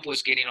Trump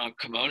was getting on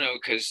Kimono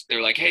because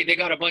they're like, hey, they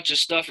got a bunch of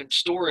stuff in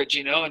storage,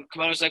 and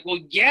Kimono's like, well,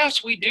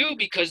 yes, we do,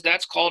 because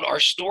that's called our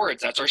storage.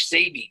 That's our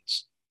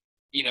savings.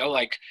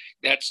 Like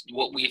that's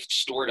what we've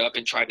stored up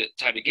and tried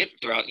to get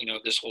throughout,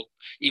 this whole,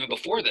 even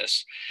before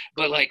this.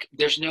 But like,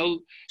 there's no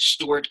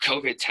stored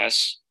COVID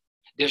tests.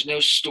 There's no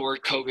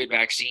stored COVID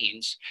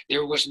vaccines.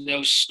 There was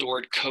no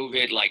stored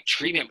COVID like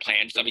treatment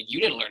plans. I mean, you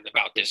didn't learn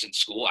about this in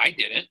school. I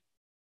didn't.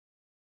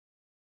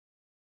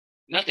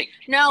 Nothing.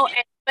 No,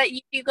 but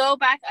you go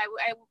back.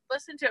 I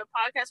listened to a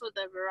podcast with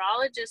a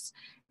virologist,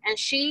 and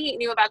she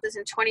knew about this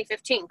in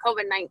 2015,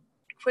 COVID-19.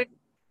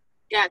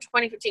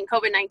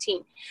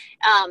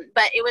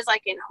 But it was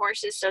like in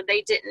horses, so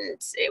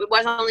it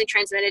wasn't only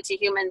transmitted to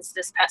humans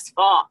this past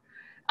fall.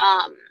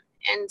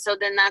 And so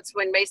then that's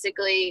when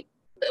basically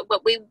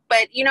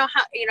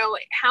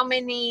how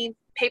many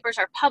papers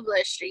are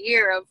published a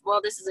year of,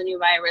 well, this is a new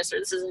virus or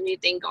this is a new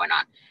thing going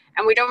on,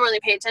 and we don't really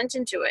pay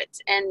attention to it.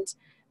 And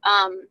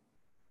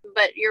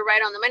but you're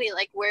right on the money.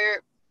 Like,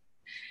 where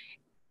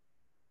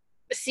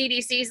the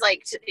CDC's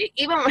like,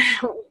 even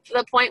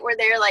the point where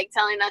they're like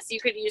telling us you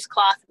could use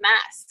cloth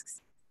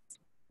masks.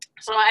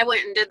 So I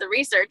went and did the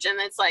research, and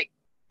it's like,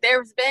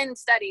 there's been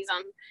studies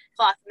on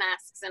cloth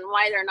masks and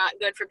why they're not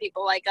good for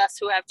people like us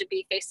who have to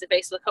be face to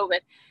face with COVID.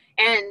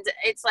 And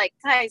it's like,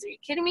 guys, are you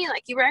kidding me?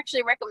 Like, you were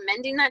actually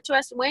recommending that to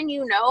us when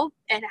you know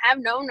and have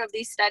known of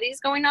these studies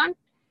going on.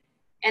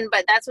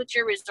 But that's what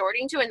you're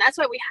resorting to. And that's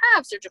why we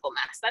have surgical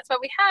masks. That's why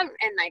we have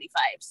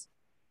N95s.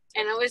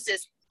 And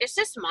it's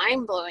just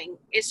mind blowing.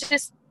 It's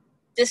just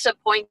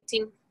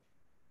disappointing,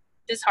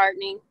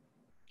 disheartening.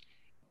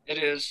 It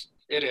is.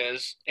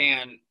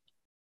 And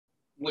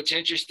what's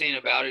interesting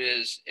about it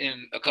is,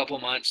 in a couple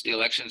months, the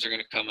elections are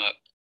going to come up,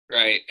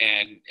 right?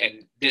 And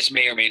this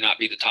may or may not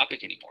be the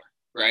topic anymore,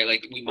 right?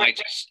 Like, we might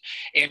just,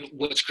 and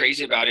what's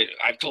crazy about it,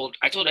 I told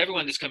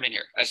everyone that's come in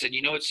here, I said,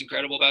 you know what's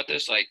incredible about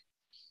this? Like,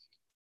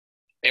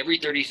 every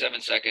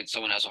 37 seconds,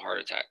 someone has a heart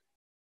attack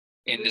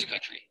in this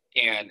country.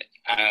 And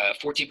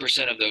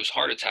 14% of those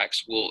heart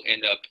attacks will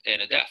end up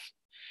in a death,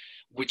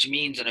 which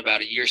means in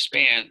about a year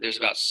span, there's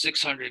about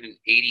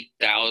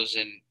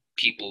 680,000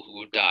 people who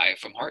will die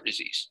from heart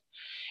disease.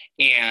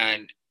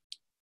 And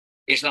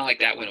it's not like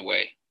that went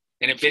away.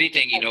 And if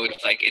anything, you know,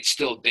 it's like, it's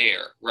still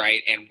there,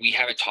 right? And we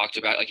haven't talked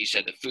about, like you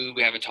said, the food,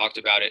 we haven't talked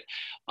about it.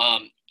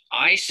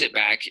 I sit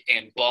back,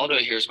 and Baldo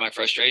hears my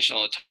frustration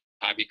all the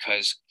time,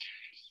 because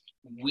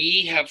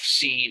we have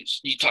seen,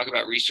 you talk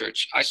about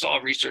research. I saw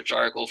a research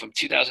article from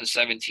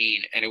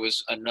 2017, and it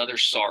was another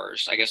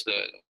SARS. I guess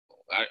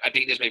I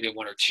think there's maybe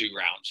one or two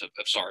rounds of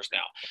SARS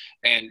now.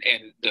 And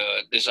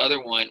this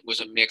other one was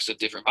a mix of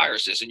different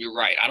viruses. And you're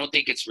right. I don't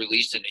think it's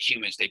released into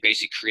humans. They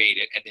basically create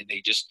it, and then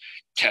they just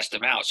test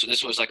them out. So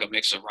this was like a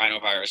mix of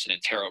rhinovirus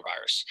and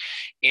enterovirus.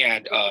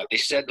 And they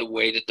said the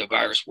way that the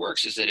virus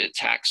works is that it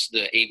attacks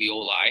the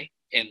alveoli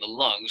in the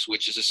lungs,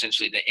 which is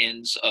essentially the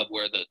ends of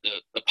where the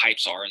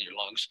pipes are in your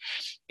lungs.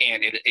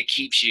 And it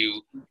keeps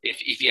you,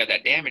 if you have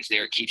that damage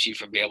there, it keeps you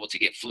from being able to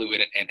get fluid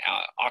and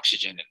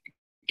oxygen and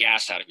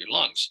gas out of your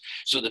lungs.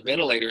 So the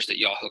ventilators that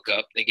y'all hook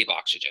up, they give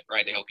oxygen,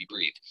 right? They help you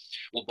breathe.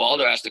 Well,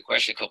 Baldo asked the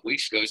question a couple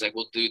weeks ago. He's like,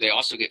 well, do they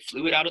also get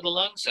fluid out of the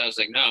lungs? And I was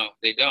like, no,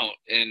 they don't.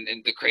 And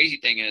the crazy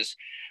thing is,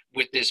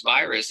 with this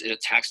virus, it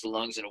attacks the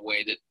lungs in a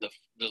way that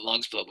the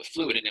lungs fill up with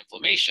fluid and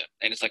inflammation.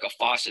 And it's like a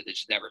faucet that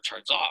just never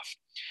turns off.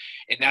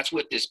 And that's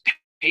what this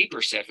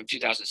paper said from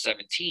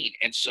 2017.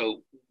 And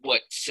so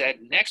what said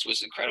next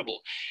was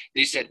incredible.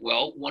 They said,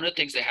 well, one of the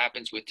things that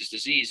happens with this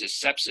disease is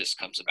sepsis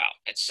comes about.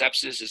 And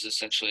sepsis is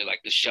essentially like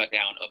the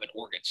shutdown of an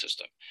organ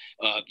system.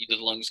 The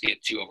lungs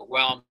get too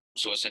overwhelmed.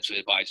 So essentially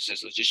the body just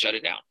says, let's just shut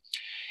it down.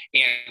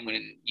 And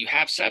when you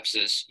have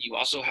sepsis, you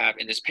also have,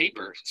 in this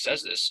paper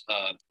says this,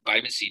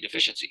 vitamin C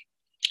deficiency.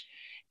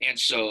 And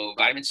so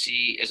vitamin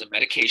C is a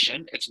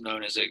medication. It's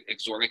known as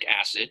exorbic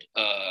acid.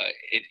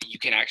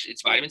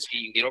 It's vitamin C.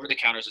 You can get over the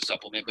counter as a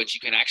supplement, but you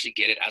can actually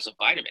get it as a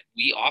vitamin.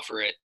 We offer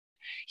it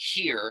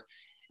here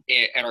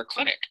at our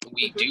clinic.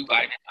 We do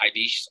vitamin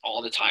IVs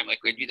all the time.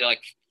 Like, we'd be there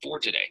like 4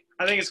 today.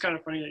 I think it's kind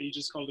of funny that you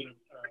just called it a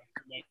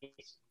medicine.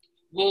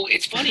 Well,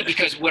 it's funny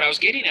because what I was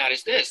getting at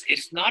is this: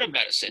 it's not a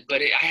medicine, but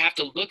I have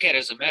to look at it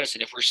as a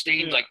medicine. If we're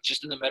staying like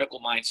just in the medical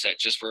mindset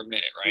just for a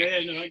minute,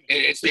 right? Yeah, no,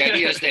 it's the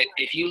idea is that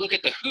if you look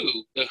at the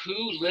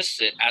WHO lists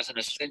it as an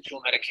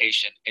essential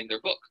medication in their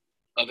book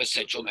of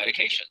essential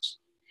medications.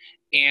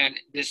 And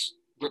this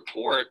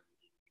report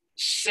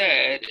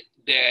said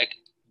that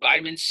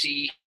vitamin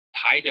C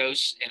high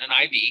dose in an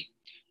IV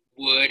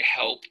would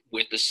help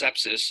with the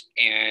sepsis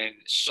and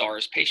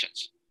SARS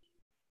patients.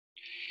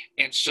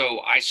 And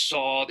so I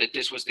saw that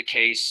this was the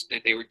case,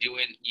 that they were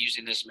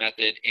using this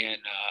method in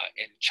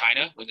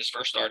China when this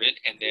first started.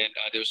 And then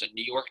there was a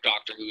New York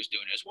doctor who was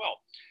doing it as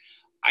well.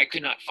 I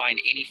could not find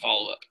any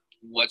follow-up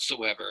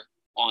whatsoever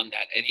on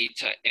that.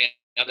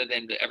 Other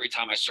than every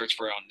time I searched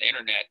for it on the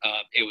internet,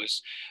 it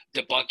was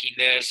debunking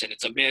this, and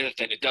it's a myth,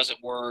 and it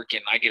doesn't work.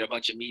 And I get a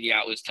bunch of media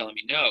outlets telling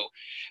me no.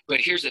 But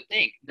here's the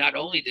thing. Not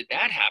only did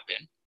that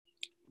happen,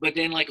 but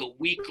then like a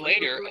week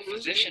later, a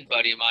physician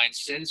buddy of mine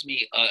sends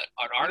me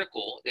an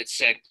article that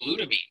said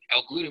glutamine,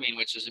 L-glutamine,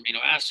 which is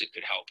amino acid,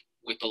 could help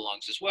with the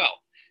lungs as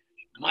well.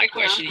 My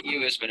question to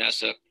you is,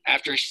 Vanessa,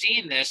 after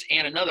seeing this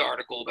and another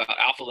article about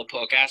alpha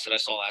lipoic acid I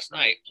saw last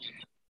night,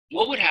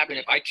 what would happen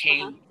if I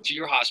came to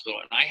your hospital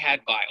and I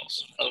had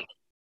vials of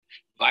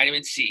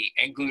vitamin C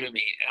and glutamine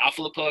and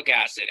alpha lipoic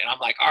acid, and I'm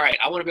like, all right,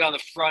 I want to be on the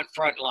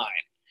front line.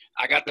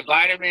 I got the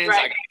vitamins,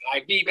 I got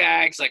the IV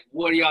bags, like,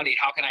 what do y'all need?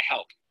 How can I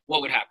help?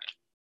 What would happen?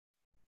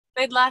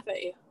 They'd laugh at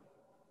you.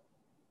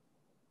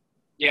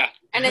 Yeah.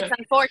 And it's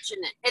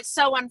unfortunate. It's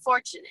so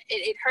unfortunate.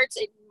 It hurts.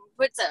 It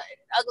puts an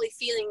ugly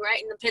feeling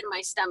right in the pit of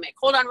my stomach.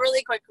 Hold on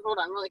really quick.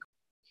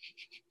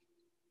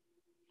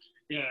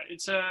 Yeah,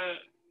 it's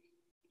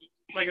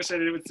like I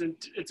said,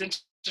 it's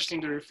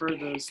interesting to refer to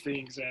those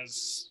things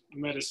as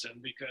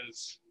medicine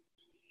because,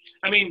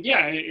 I mean,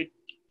 yeah,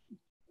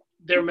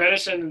 they're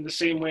medicine in the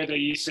same way that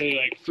you say,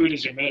 like, food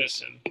is your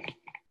medicine.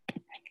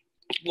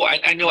 Well,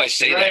 I know I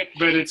say right, that,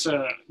 but it's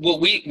well,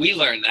 we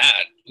learned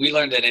that. we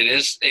learned that it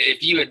is,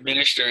 if you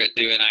administer it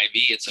through an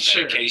IV, it's a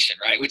Sure. medication,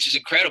 right? Which is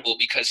incredible,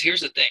 because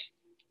here's the thing.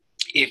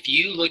 If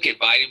you look at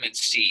vitamin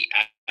C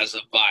as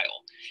a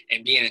vial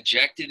and being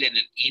injected in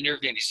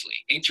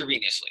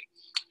intravenously,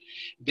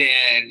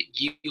 then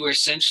you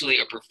essentially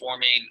are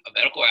performing a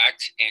medical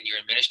act and you're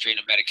administering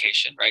a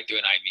medication, right, through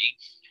an IV.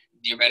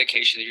 Your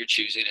medication that you're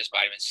choosing is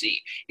vitamin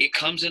C. It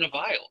comes in a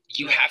vial.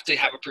 You have to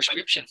have a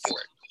prescription for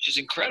it, which is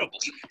incredible.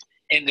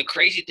 And the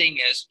crazy thing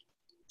is,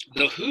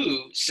 the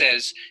WHO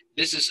says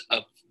this is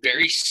a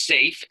very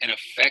safe and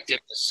effective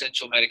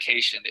essential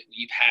medication that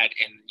you've had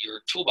in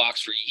your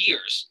toolbox for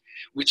years,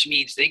 which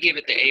means they give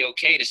it the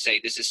A-OK to say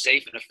this is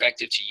safe and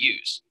effective to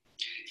use.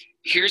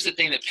 Here's the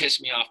thing that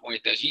pissed me off more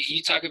than this.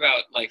 You talk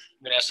about, like,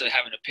 Vanessa,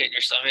 having a pit in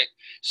your stomach.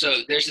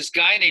 So there's this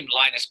guy named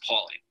Linus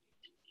Pauling.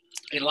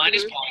 And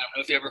Linus Pauling, I don't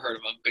know if you ever heard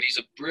of him, but he's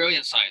a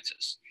brilliant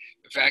scientist.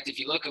 In fact, if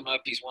you look him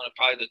up, he's one of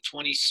probably the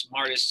 20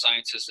 smartest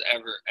scientists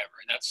ever.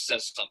 And that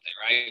says something,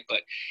 right?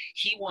 But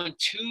he won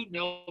 2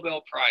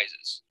 Nobel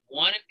Prizes,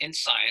 one in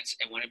science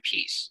and one in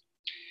peace.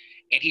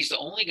 And he's the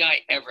only guy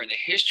ever in the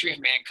history of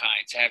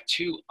mankind to have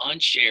 2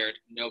 unshared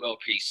Nobel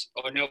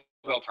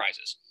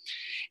Prizes.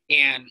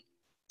 And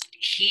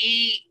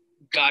he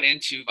got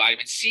into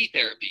vitamin C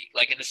therapy,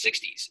 like in the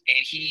 60s. And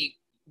he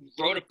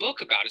wrote a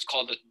book about it. It's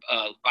called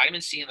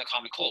Vitamin C and the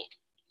Common Cold.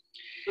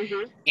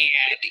 Mm-hmm.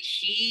 And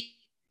he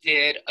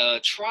did a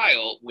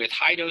trial with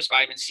high-dose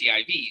vitamin C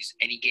IVs,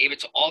 and he gave it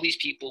to all these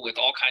people with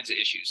all kinds of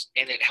issues,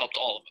 and it helped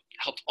all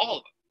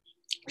of them.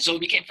 So he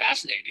became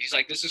fascinated. He's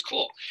like, this is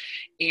cool.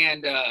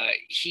 And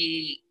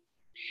he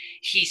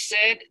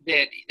said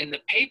that in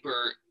the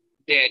paper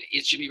that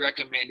it should be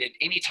recommended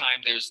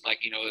anytime there's, like,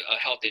 a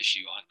health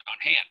issue on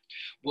hand.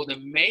 Well, the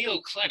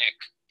Mayo Clinic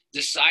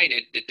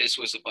decided that this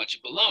was a bunch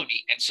of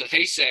baloney, and so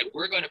they said,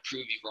 we're going to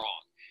prove you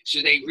wrong.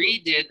 So they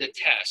redid the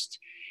test,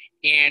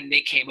 and they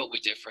came up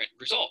with different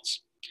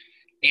results.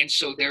 And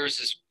so there was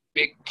this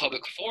big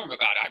public forum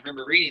about it. I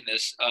remember reading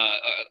this a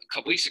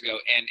couple weeks ago,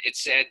 and it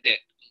said that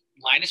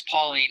Linus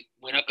Pauling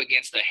went up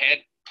against the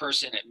head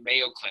person at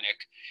Mayo Clinic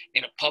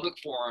in a public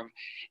forum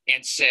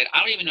and said,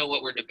 I don't even know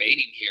what we're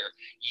debating here.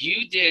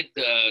 You did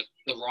the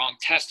wrong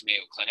test,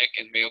 Mayo Clinic.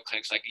 And Mayo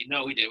Clinic's like,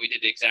 we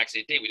did the exact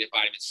same thing. We did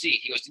vitamin C.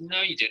 He goes,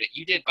 no, you didn't.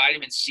 You did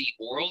vitamin C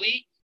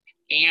orally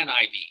and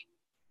IV.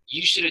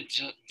 You should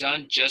have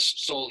done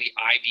just solely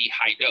IV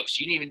high dose.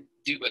 You didn't even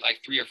do but like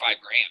 3 or 5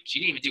 grams.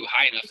 You didn't even do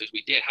high enough as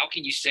we did. How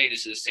can you say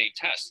this is the same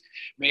test?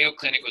 Mayo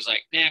Clinic was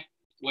like,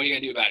 what are you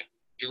going to do about it?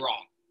 You're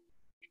wrong.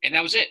 And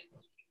that was it.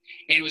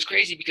 And it was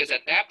crazy because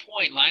at that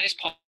point, Linus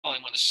Pauling,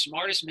 one of the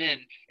smartest men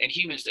and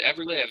humans to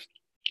ever live,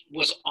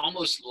 was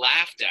almost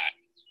laughed at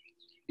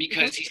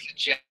because he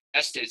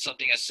suggested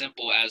something as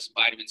simple as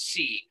vitamin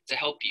C to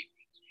help you.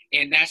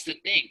 And that's the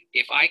thing.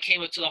 If I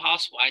came up to the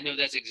hospital, I know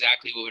that's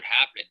exactly what would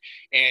happen.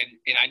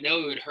 And I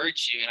know it would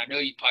hurt you, and I know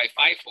you'd probably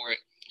fight for it.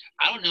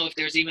 I don't know if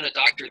there's even a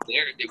doctor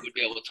there that would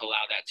be able to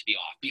allow that to be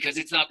off, because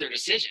it's not their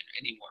decision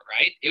anymore,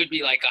 right? It would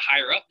be like a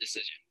higher up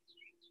decision,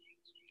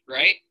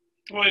 right?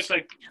 Well, it's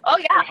like, oh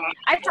yeah,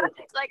 I've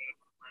talked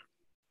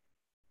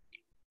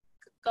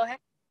go ahead.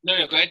 No,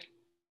 go ahead.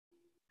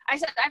 I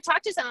said I've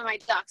talked to some of my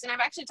docs, and I've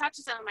actually talked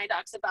to some of my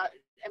docs about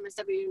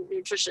MSW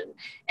nutrition,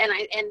 and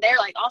they're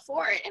like all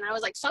for it. And I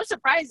was like so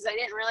surprised, I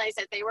didn't realize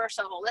that they were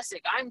so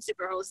holistic. I'm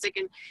super holistic,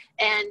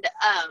 and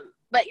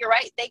but you're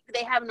right,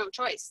 they have no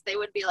choice. They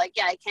would be like,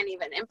 yeah, I can't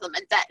even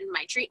implement that in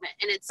my treatment,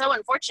 and it's so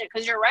unfortunate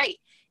because you're right.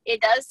 It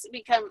does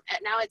become,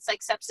 now it's like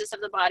sepsis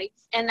of the body.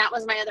 And that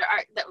was my other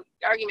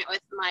argument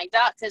with my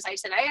doc, because I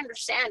said, I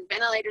understand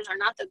ventilators are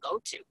not the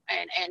go-to.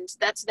 And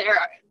that's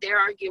their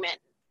argument.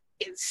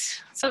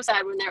 It's so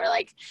sad when they were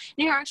like,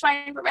 New York's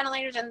fighting for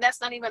ventilators, and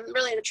that's not even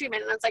really the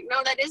treatment. And it's like,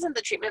 no, that isn't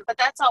the treatment, but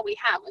that's all we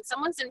have. When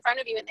someone's in front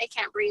of you and they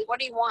can't breathe, what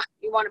do you want?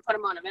 You want to put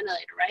them on a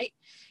ventilator, right?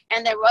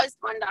 And there was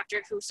one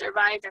doctor who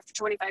survived after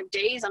 25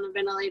 days on a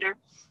ventilator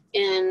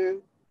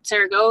in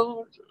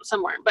Saragossa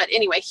somewhere. But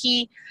anyway,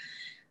 he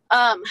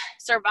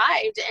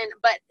survived,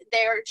 but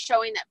they're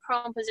showing that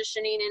prone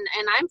positioning,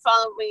 and I'm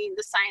following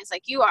the science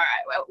like you are.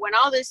 When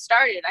all this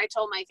started, I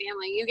told my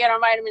family, you get on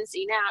vitamin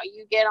C now,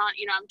 you get on,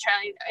 I'm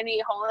trying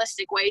any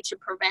holistic way to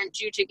prevent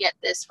you to get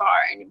this far,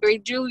 and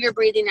do your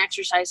breathing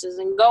exercises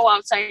and go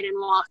outside and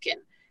walk,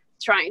 and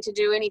trying to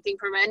do anything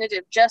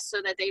preventative just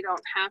so that they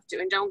don't have to,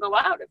 and don't go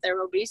out if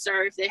they're obese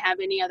or if they have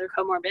any other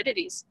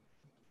comorbidities.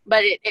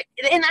 But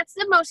and that's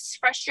the most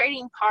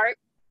frustrating part,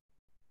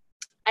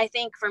 I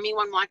think, for me,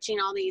 when watching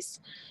all these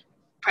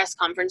press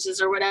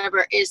conferences or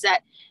whatever, is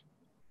that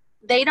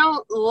they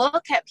don't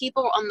look at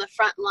people on the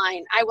front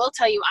line. I will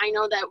tell you, I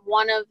know that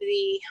one of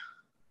the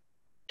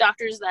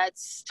doctors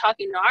that's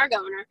talking to our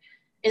governor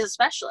is a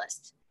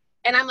specialist.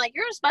 And I'm like,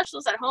 you're a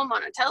specialist at home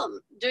on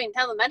doing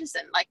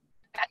telemedicine. Like,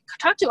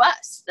 talk to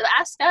us,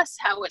 ask us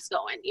how it's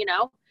going,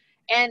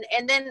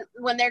 And then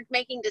when they're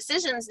making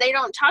decisions, they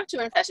don't talk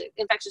to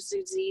infectious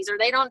disease, or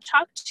they don't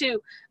talk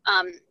to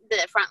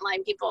the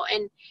frontline people.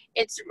 And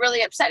it's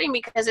really upsetting,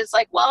 because it's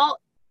like, well,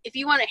 if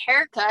you want a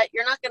haircut,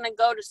 you're not going to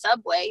go to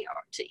Subway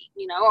or to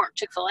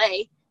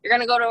Chick-fil-A. You're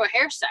going to go to a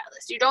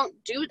hairstylist. You don't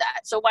do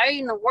that. So why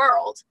in the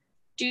world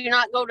do you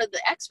not go to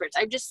the experts?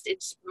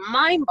 It's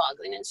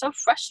mind-boggling and so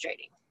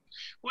frustrating.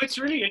 Well, it's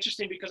really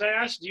interesting because I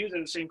asked you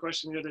the same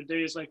question the other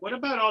day. Is like, what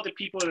about all the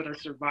people that are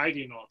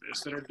surviving all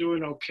this, that are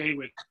doing okay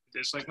with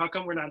this? Like, how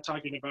come we're not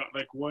talking about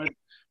like what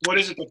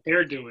is it that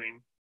they're doing,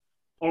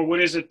 or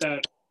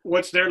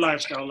what's their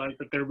lifestyle like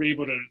that they're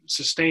able to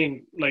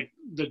sustain like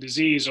the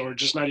disease or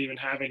just not even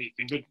have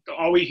anything? But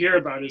all we hear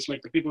about is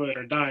like the people that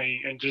are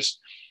dying and just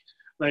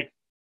like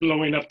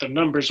blowing up the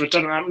numbers, which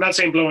I'm not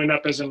saying blowing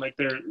up as in like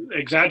they're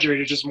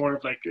exaggerated, just more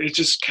of like, it's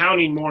just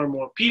counting more and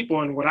more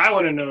people. And what I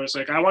want to know is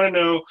like, I want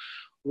to know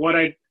what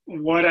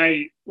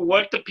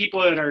the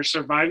people that are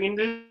surviving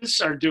this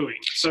are doing.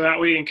 So that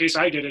way, in case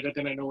I did it,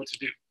 then I know what to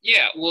do.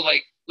 Yeah. Well,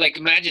 like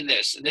imagine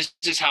this, and this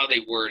is how they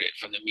word it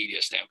from the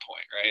media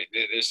standpoint, right?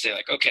 They say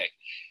like, okay,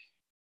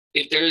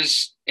 if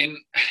there's, and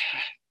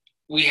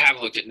we have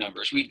looked at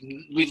numbers.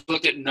 We've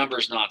looked at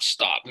numbers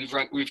nonstop.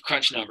 We've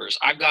crunched numbers.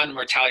 I've gotten the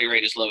mortality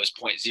rate as low as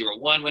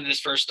 0.01 when this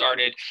first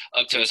started,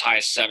 up to as high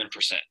as 7%,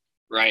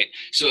 right?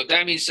 So if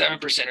that means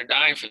 7% are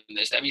dying from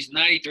this, that means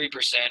 93%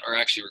 are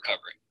actually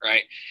recovering,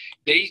 right?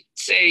 They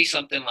say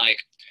something like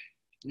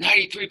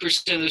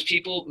 93% of those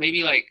people,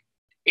 maybe like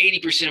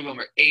 80% of them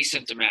are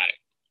asymptomatic,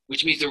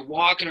 which means they're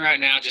walking around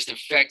now just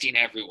infecting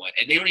everyone,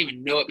 and they don't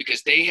even know it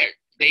because they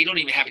don't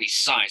even have any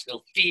signs,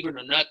 no fever,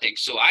 no nothing.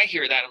 So I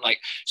hear that, I'm like,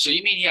 so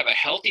you mean you have a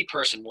healthy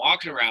person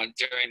walking around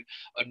during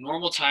a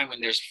normal time when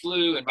there's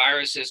flu and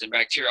viruses and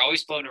bacteria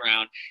always floating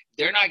around,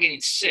 they're not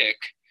getting sick,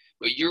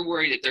 but you're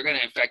worried that they're going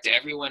to infect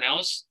everyone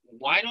else?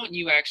 Why don't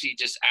you actually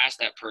just ask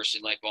that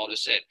person, like Baldo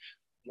said,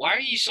 why are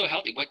you so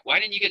healthy? Like, why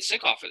didn't you get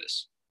sick off of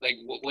this? Like,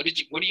 what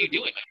are you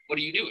doing? What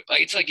are you doing?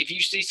 Like, it's like if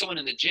you see someone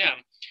in the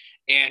gym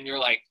and you're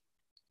like,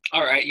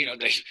 all right, you know,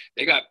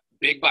 they got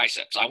big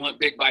biceps. I want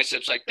big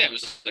biceps like them.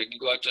 It's like you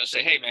go up to them and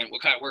say, hey, man,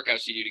 what kind of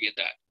workouts do you do to get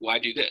that? Well, I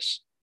do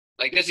this.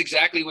 Like, that's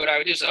exactly what I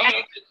would do. So,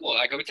 okay, cool.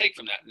 Like, I would take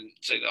from that and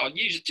say, I'll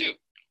use it too.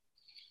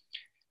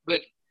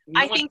 But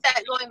I think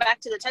that going back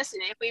to the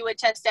testing, if we would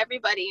test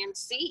everybody and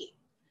see,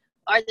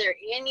 are there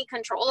any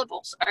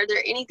controllables? Are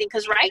there anything?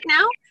 Because right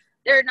now,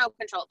 there are no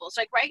controllables.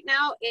 Like right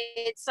now,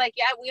 it's like,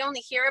 yeah, we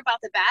only hear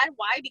about the bad.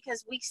 Why?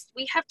 Because we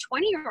have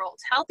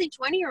 20-year-olds, healthy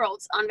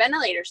 20-year-olds on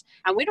ventilators,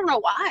 and we don't know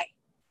why.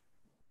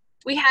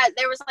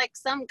 There was like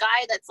some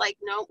guy that's like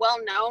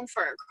well known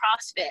for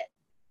CrossFit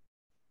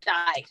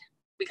died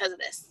because of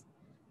this.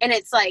 And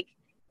it's like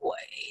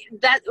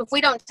that if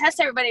we don't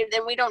test everybody,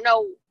 then we don't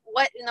know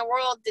what in the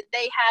world did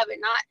they have and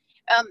not.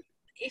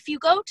 If you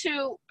go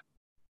to,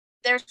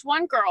 there's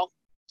one girl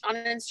on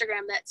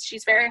Instagram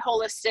she's very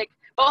holistic.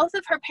 Both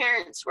of her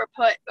parents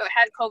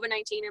had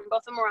COVID-19 and both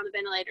of them were on the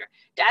ventilator.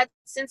 Dad's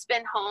since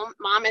been home.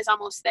 Mom is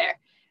almost there.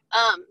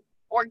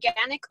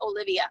 Organic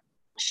Olivia.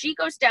 She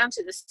goes down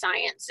to the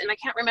science, and I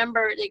can't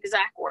remember the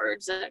exact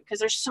words because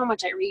there's so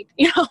much I read,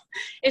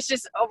 it's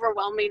just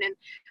overwhelming. And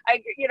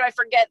I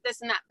forget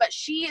this and that, but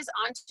she is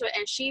onto it.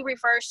 And she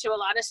refers to a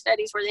lot of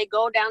studies where they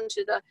go down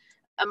to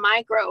a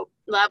micro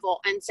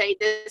level and say,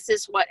 this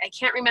is what, I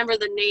can't remember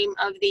the name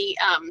of the,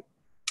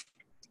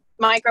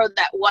 micro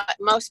that what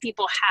most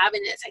people have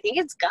in this. I think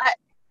it's gut.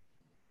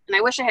 And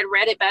I wish I had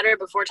read it better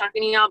before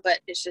talking to y'all, but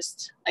it's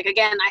just like,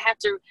 again, I have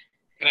to.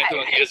 Can I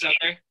throw a guess out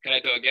there? Can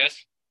I throw a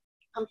guess?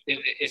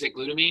 Is it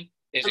glutamine?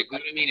 Is it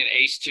glutamine and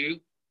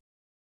ACE2?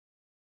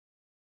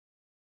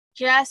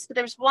 Yes, but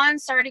there's one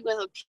starting with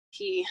a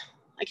P.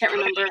 I can't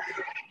remember.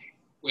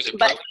 Was it?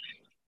 Well,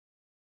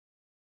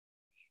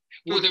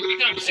 the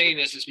reason I'm saying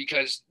this is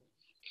because,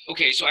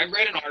 okay, so I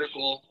read an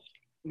article.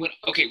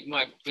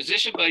 My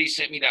physician buddy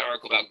sent me that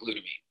article about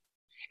glutamine,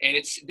 and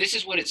this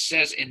is what it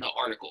says in the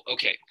article.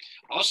 Okay,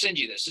 I'll send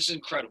you this. This is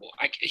incredible.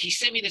 He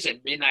sent me this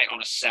at midnight on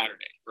a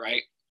Saturday,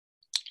 right?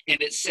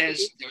 And it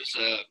says there's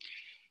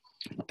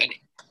an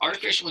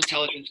artificial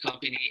intelligence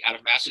company out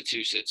of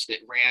Massachusetts that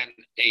ran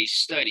a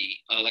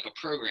study, like a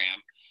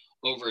program,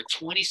 over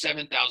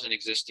 27,000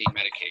 existing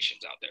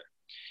medications out there,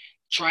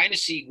 trying to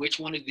see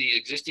which one of the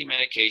existing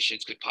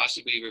medications could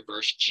possibly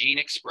reverse gene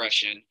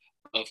expression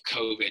of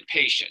COVID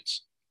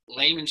patients.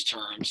 Layman's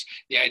terms,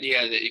 the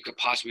idea that it could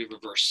possibly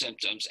reverse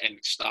symptoms and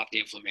stop the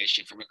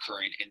inflammation from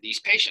occurring in these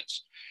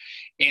patients.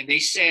 And they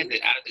said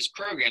that out of this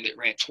program that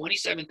ran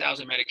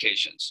 27,000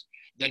 medications,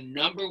 the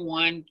number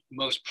one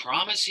most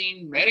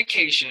promising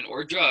medication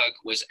or drug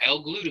was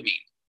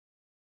L-glutamine.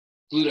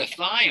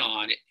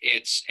 Glutathione,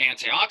 its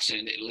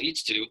antioxidant it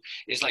leads to,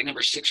 is like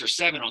number 6 or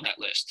 7 on that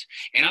list.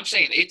 And I'm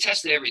saying it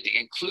tested everything,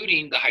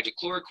 including the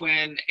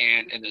hydrochloroquine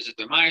and the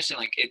zithromycin.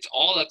 Like, it's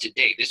all up to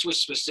date. This was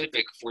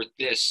specific for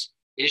this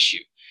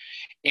issue.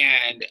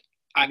 And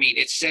I mean,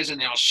 it says,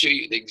 and I'll show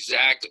you the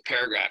exact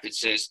paragraph. It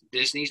says,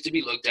 this needs to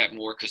be looked at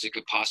more because it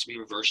could possibly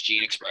reverse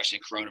gene expression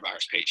in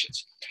coronavirus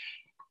patients.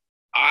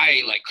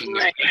 I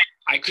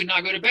could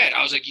not go to bed.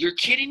 I was like, you're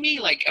kidding me?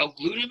 Like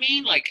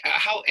L-glutamine? Like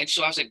how? And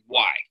so I was like,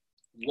 why?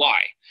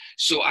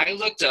 So I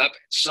looked up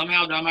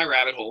somehow down my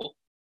rabbit hole,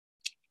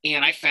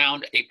 and I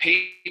found a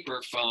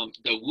paper from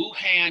the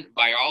Wuhan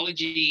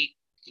Biology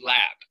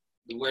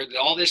Lab where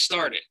all this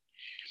started.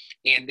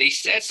 And they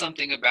said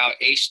something about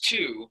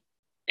ACE2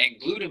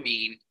 and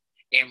glutamine.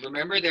 And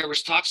remember, there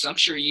was talks, I'm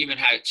sure you even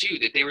had it too,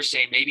 that they were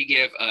saying maybe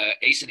give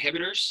ACE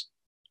inhibitors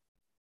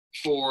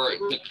for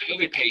the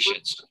COVID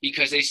patients,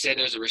 because they said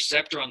there's a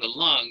receptor on the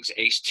lungs,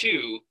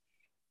 ACE2,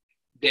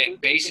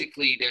 that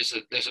basically there's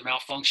a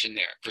malfunction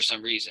there for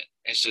some reason.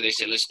 And so they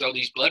said, let's throw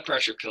these blood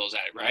pressure pills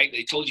at it, right?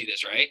 They told you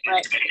this, right?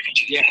 Right.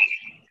 Yeah.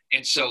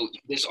 And so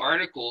this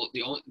article,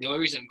 the only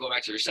reason I'm going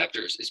back to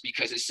receptors is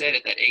because it said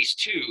that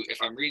ACE2,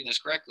 if I'm reading this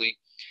correctly,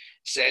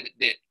 said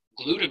that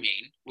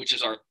glutamine, which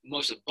is our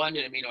most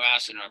abundant amino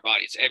acid in our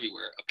body, it's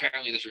everywhere.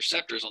 Apparently there's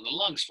receptors on the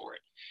lungs for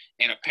it.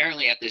 And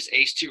apparently at this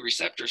ACE2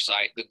 receptor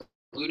site, the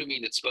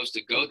glutamine that's supposed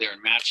to go there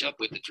and match up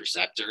with its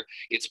receptor,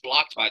 it's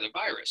blocked by the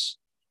virus.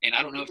 And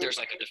I don't know if there's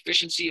like a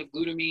deficiency of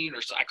glutamine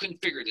or so. I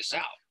couldn't figure this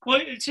out.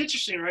 Well, it's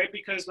interesting, right?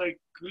 Because like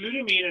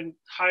glutamine in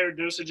higher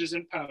dosages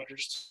in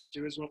powders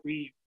too is what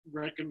we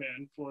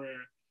recommend for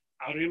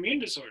autoimmune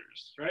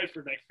disorders, right?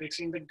 For like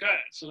fixing the gut.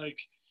 So like,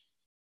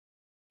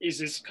 is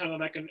this kind of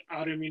like an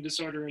autoimmune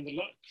disorder in the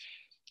lung?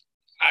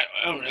 I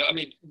don't know. I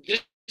mean,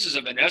 this is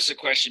a Vanessa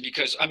question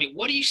because, I mean,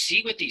 what do you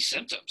see with these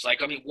symptoms?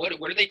 Like, I mean, what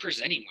are they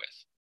presenting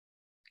with?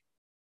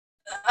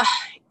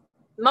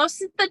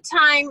 Most of the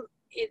time,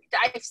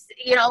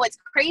 what's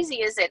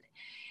crazy is that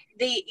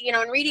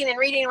in reading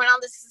when all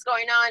this is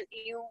going on,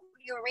 you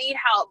read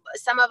how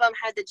some of them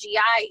had the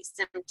GI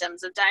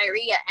symptoms of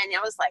diarrhea, and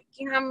I was like,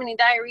 how many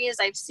diarrheas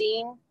I've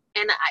seen,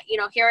 and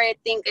here I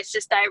think it's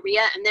just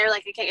diarrhea, and they're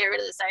like, I can't get rid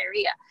of this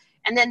diarrhea.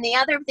 And then the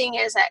other thing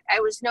is that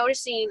I was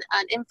noticing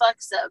an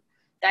influx of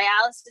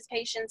dialysis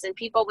patients and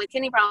people with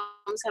kidney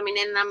problems coming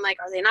in, and I'm like,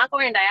 are they not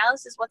going to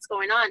dialysis? What's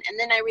going on? And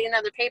then I read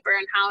another paper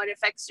on how it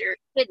affects your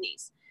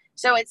kidneys.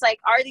 So it's like,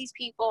 are these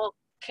people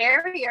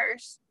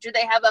carriers? Do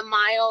they have a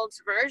mild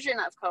version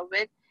of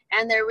COVID?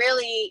 And their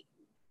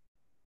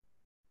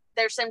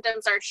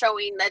symptoms are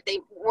showing that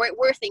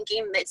we're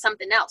thinking that it's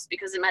something else,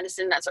 because in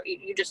medicine, that's what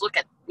you just look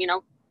at,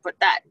 with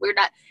that. We're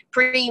not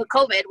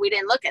pre-COVID. We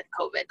didn't look at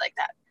COVID like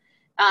that.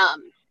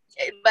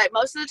 But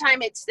most of the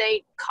time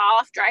they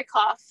cough, dry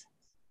cough,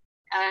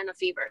 and a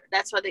fever.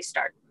 That's what they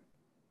start.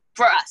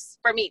 For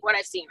me, what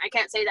I've seen. I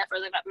can't say that for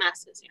the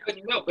masses,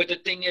 But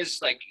the thing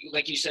is,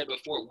 like you said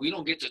before, we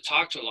don't get to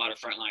talk to a lot of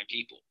frontline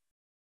people.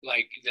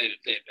 Like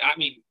I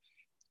mean,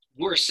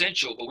 we're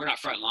essential, but we're not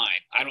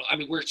frontline.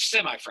 We're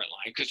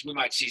semi-frontline because we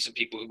might see some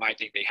people who might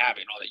think they have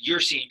it and all that.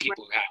 You're seeing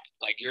people who have it.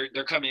 Like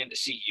they're coming in to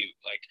see you.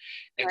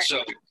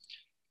 So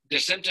the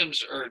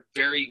symptoms are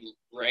very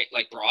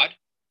broad,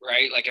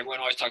 right? Like everyone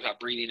always talks about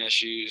breathing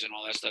issues and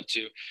all that stuff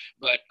too.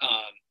 But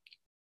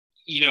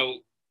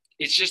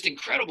it's just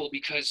incredible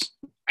because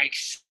I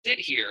sit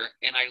here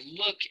and I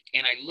look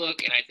and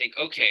I think,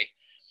 okay,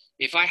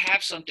 if I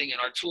have something in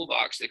our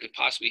toolbox that could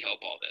possibly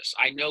help all this,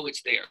 I know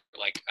it's there.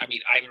 I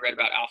even read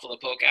about alpha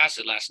lipoic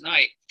acid last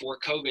night for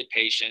COVID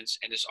patients.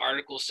 And this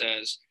article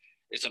says,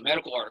 it's a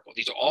medical article.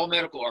 These are all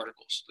medical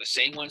articles, the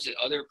same ones that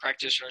other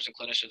practitioners and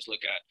clinicians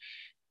look at.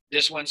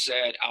 This one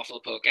said alpha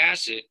lipoic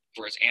acid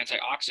for its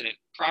antioxidant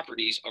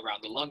properties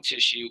around the lung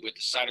tissue with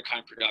the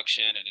cytokine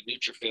production and the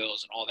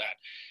neutrophils and all that.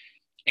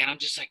 And I'm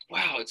just like,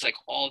 wow, it's like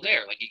all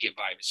there. Like you give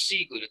vitamin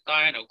C,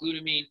 glutathione,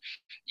 L-glutamine,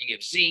 you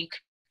give zinc,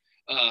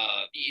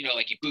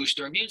 you boost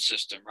their immune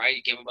system, right?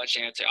 You give them a bunch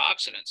of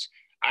antioxidants.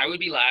 I would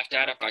be laughed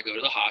at if I go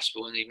to the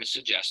hospital and even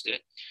suggest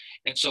it.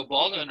 And so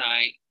Baldo and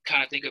I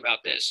kind of think about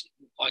this.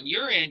 On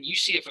your end, you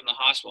see it from the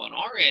hospital. On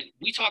our end,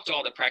 we talk to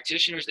all the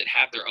practitioners that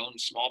have their own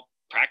small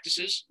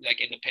practices, like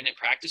independent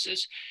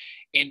practices,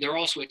 and they're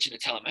all switching to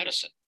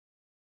telemedicine,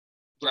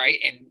 right?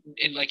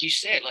 And like you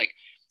said, I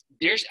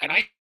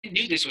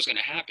knew this was going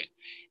to happen.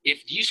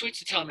 If you switch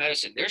to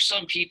telemedicine, there's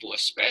some people,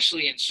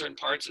 especially in certain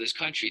parts of this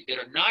country, that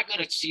are not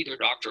going to see their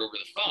doctor over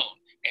the phone.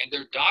 And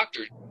their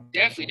doctor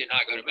definitely did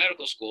not go to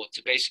medical school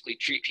to basically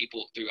treat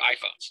people through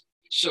iPhones.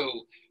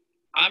 So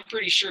I'm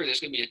pretty sure there's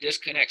going to be a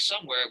disconnect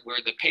somewhere where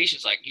the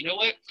patient's like, you know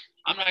what?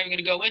 I'm not even going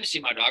to go in to see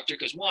my doctor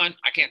because one,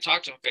 I can't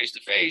talk to him face to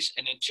face.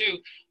 And then two,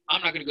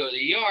 I'm not going to go to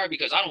the ER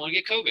because I don't want to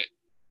get COVID.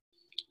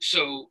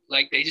 So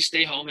they just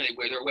stay home and they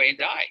wither away and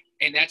die.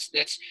 And that's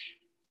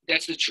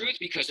the truth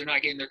because they're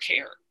not getting their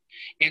care.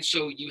 And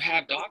so you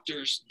have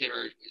doctors that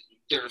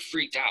are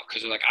freaked out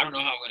because they're like, I don't know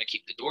how I'm going to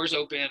keep the doors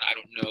open. I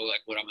don't know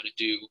what I'm going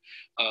to do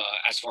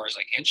as far as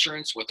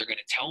insurance, what they're going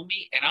to tell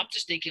me. And I'm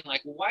just thinking well,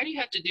 why do you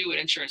have to do what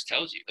insurance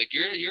tells you?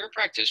 You're a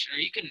practitioner.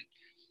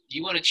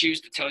 You want to choose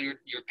to tell your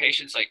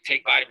patients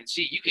take vitamin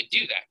C. You can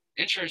do that.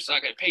 Insurance is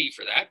not going to pay you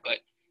for that, but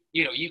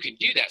you can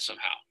do that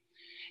somehow.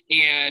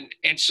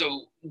 And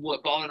so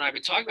what Ball and I have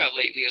been talking about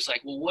lately is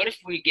what if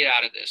we get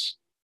out of this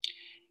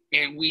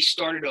and we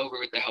started over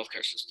with the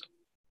healthcare system,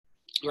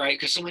 right?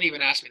 Because someone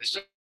even asked me this.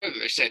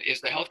 They said,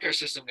 is the healthcare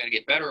system going to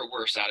get better or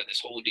worse out of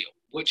this whole deal?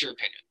 What's your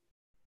opinion?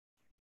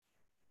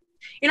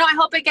 I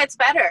hope it gets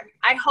better.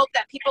 I hope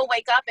that people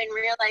wake up and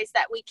realize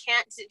that we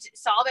can't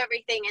solve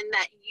everything, and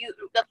that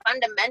the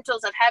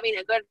fundamentals of having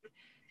a good,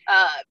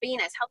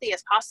 being as healthy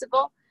as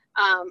possible,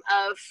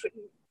 of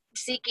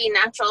seeking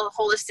natural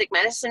holistic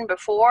medicine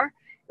before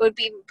would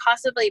be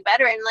possibly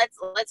better. And let's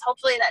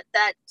hopefully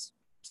that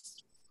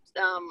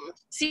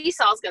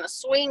seesaw is going to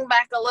swing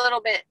back a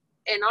little bit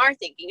in our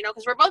thinking, you know,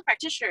 because we're both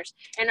practitioners,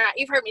 and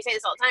you've heard me say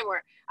this all the time,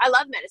 where I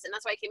love medicine.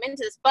 That's why I came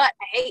into this, but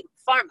I hate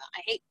pharma.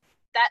 I hate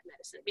that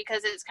medicine,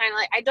 because it's kind of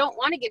like, I don't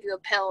want to give you a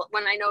pill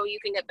when I know you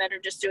can get better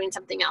just doing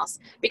something else,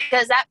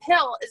 because that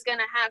pill is going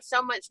to have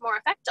so much more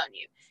effect on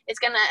you. It's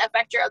going to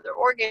affect your other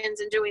organs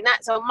and doing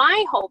that. So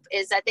my hope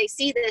is that they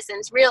see this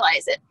and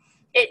realize it.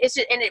 It's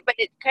just, but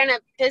it kind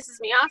of pisses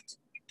me off,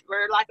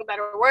 for lack of a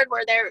better word,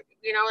 where they're,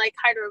 you know, like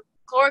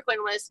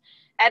hydrochloroquine was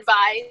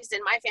advised,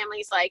 and my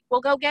family's like,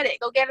 well, go get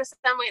us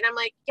some way. And I'm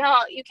like,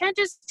 y'all, you can't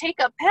just take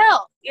a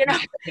pill, you know,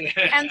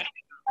 and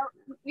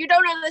you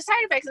don't know the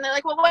side effects. And they're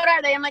like, well, what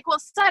are they? I'm like, well,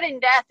 sudden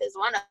death is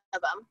one of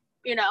them,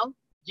 you know?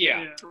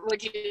 Yeah.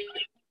 Would you?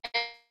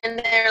 And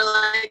they're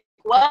like,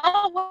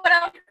 well, what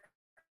else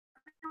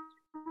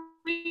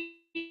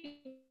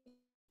we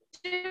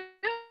do?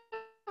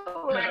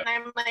 And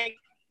I'm like,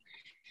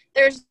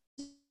 there's.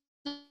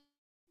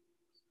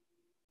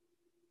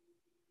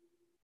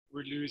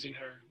 We're losing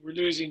her. We're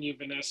losing you,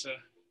 Vanessa.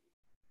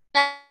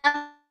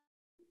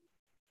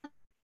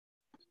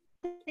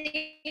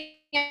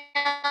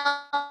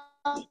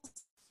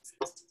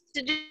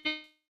 To do.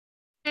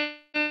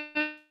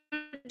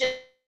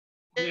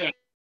 Yeah.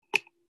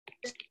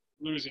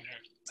 Losing her.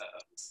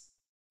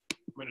 I'm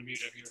going to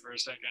mute up here for a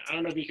second. I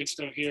don't know if you can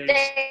still hear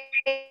us,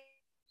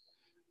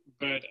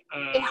 but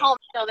home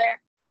still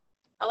there.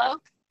 Hello?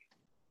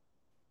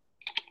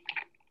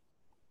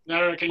 I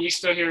don't know, can you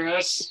still hear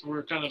us?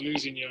 We're kind of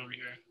losing you over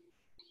here.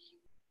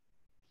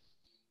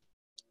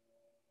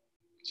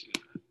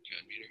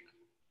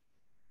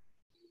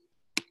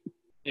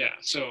 Yeah,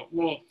 so,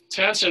 well,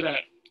 to answer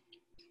that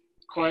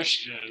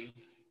question,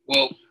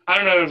 Well, I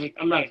don't know if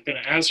I'm not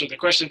going to answer the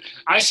question.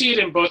 I see it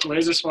in both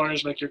ways, as far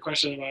as like your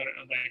question about it,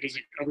 like,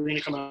 are we going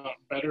to come out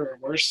better or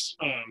worse?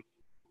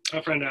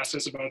 A friend asked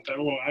us about that.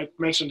 Well, I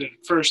mentioned it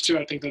first too.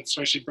 I think that's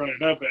why she brought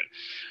it up. But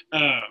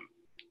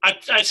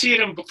I see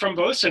it from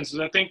both senses.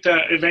 I think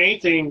that if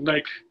anything,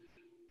 like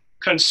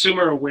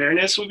consumer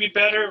awareness would be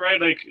better, right?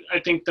 Like I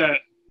think that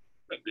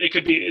it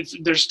could be.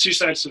 There's two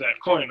sides to that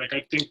coin. Like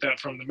I think that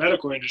from the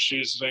medical industry,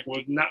 it's like, well,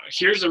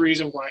 here's the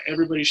reason why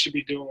everybody should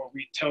be doing what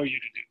we tell you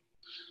to do.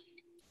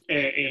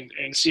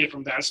 And see it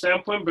from that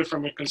standpoint. But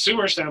from a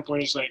consumer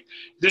standpoint, it's like,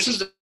 this is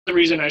the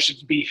reason I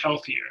should be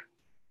healthier,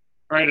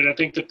 right? And I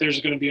think that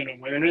there's going to be an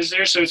awareness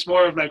there. So it's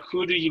more of like,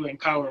 who do you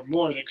empower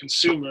more, the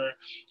consumer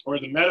or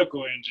the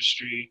medical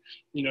industry?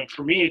 You know,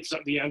 for me, it's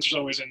the answer is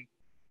always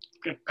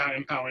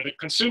empower the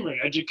consumer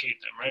and educate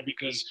them, right?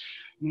 Because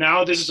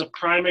now this is a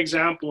prime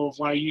example of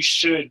why you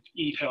should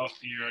eat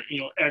healthier,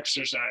 you know,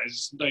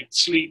 exercise, like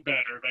sleep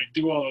better, like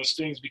do all those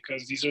things,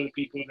 because these are the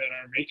people that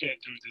are making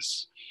it through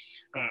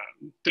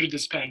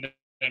this pandemic,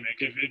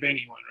 if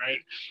anyone, right?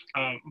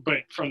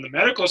 But from the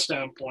medical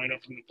standpoint or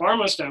from the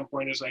pharma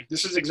standpoint, it's like,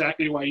 this is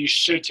exactly why you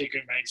should take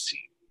a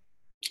vaccine.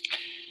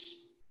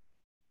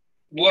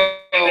 Whoa.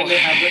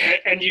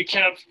 And you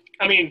can't,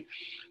 I mean,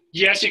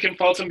 yes, you can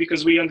fault them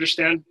because we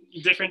understand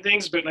different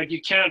things, but like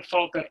you can't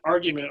fault that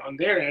argument on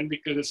their end,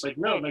 because it's like,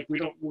 no, like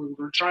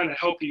we're trying to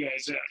help you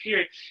guys out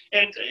here.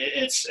 And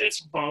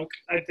it's bunk,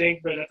 I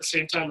think, but at the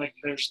same time, like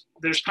there's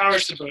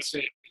powers to both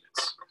statements.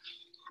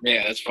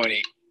 Yeah, that's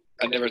funny.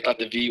 I never thought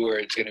the V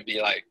word's going to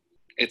be like,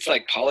 it's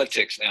like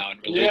politics now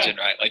and religion,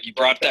 right? Like you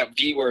brought that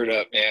V word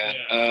up, man.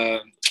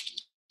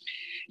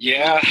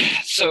 Yeah.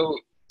 So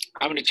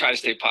I'm going to try to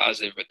stay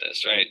positive with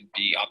this, right? And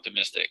be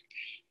optimistic,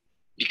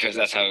 because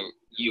that's how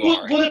you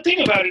are. Well, the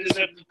thing about it is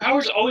that the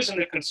power's always in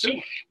the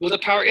consumer. Well, the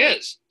power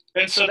is.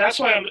 And so that's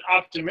why I'm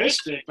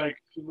optimistic. Like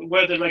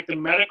whether like the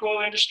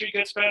medical industry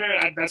gets better,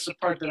 that's the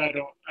part that I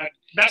don't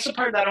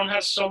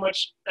have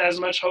as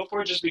much hope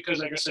for, just because,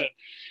 like I said,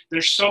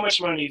 there's so much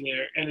money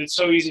there, and it's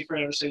so easy for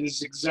them to say this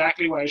is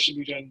exactly why it should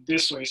be done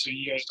this way, so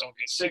you guys don't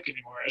get sick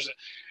anymore.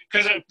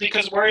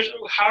 Because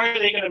how are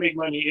they going to make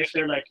money if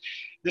they're like,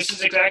 this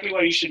is exactly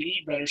why you should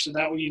eat better, so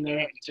that way you never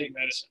have to take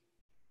medicine.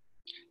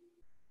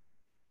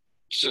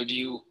 So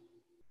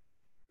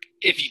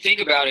if you think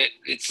about it,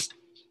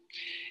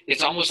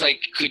 it's almost like,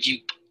 do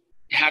you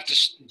have to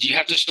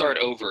start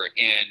over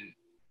in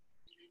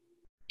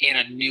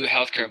a new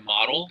healthcare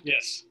model?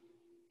 Yes.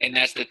 And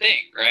that's the thing,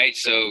 right?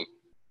 So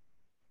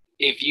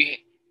we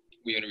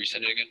going to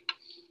resend it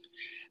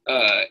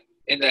again?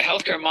 In the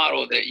healthcare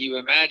model that you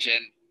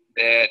imagine,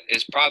 that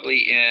is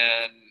probably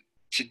in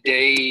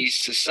today's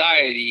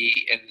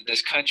society in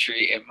this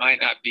country, it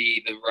might not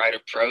be the right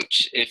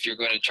approach if you're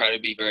going to try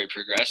to be very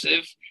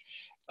progressive.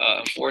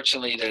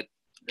 Unfortunately,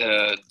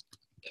 the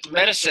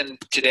medicine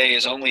today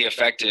is only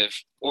effective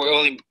or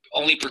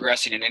only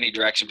progressing in any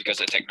direction because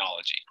of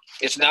technology.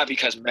 It's not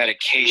because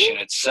medication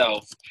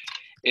itself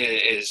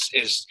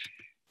is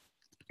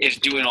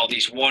doing all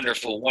these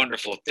wonderful,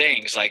 wonderful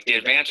things. Like the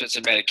advancements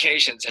in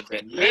medications have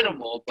been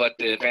minimal, but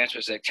the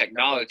advancements in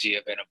technology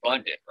have been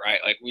abundant, right?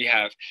 Like we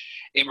have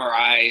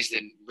MRIs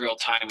in real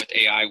time with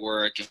AI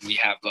work, and we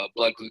have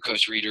blood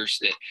glucose readers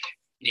that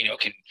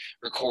can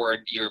record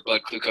your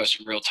blood glucose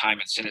in real time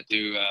and send it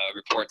through a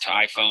report to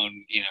iPhone,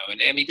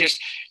 and I mean,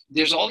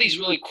 there's all these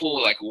really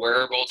cool, like,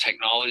 wearable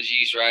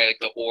technologies, right? Like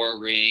the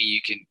Oura Ring,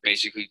 you can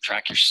basically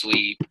track your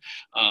sleep.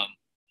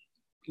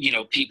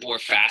 People are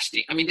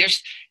fasting. I mean,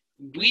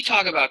 we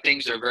talk about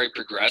things that are very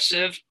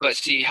progressive, but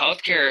see,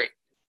 healthcare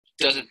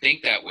doesn't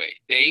think that way.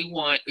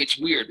 It's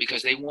weird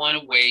because they want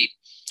to wait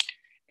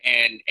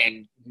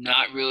and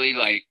not really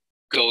like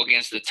go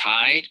against the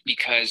tide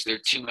because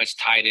they're too much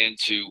tied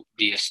into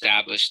the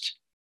established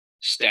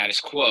status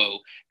quo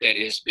that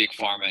is big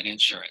pharma and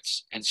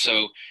insurance. And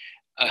so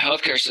a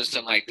healthcare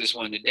system like this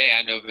one today,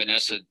 I know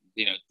Vanessa,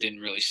 didn't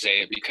really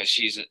say it because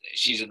she's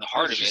in the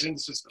heart of it.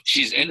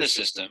 She's in the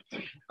system.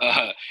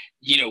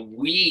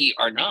 We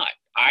are not.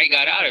 I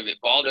got out of it.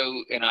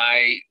 Baldo and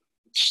I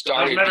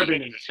started. I've never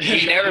been in it.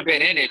 He's never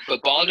been in it,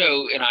 but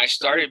Baldo and I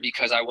started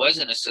because I was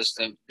in a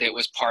system that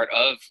was part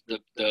of the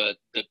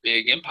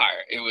big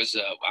empire. It was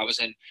I was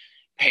in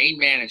pain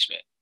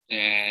management,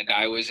 and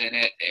I was in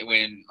it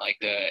when like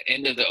the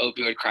end of the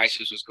opioid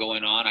crisis was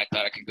going on. I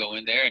thought I could go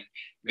in there and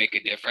make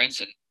a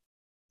difference and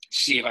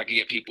see if I could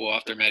get people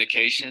off their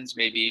medications,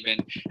 maybe even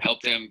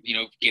help them,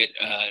 get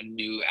a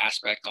new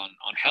aspect on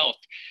health.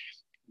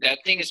 That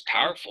thing is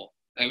powerful.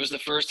 It was the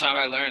first time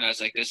I learned. I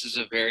was like, this is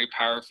a very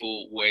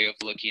powerful way of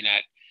looking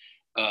at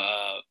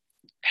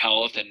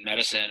health and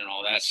medicine and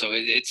all that. So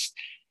I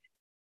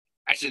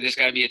said, there's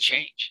got to be a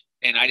change.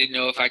 And I didn't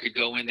know if I could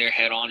go in there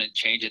head on and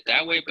change it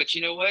that way. But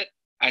you know what?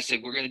 I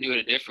said, we're going to do it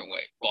a different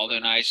way. Baldo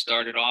and I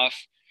started off,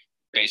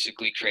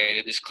 basically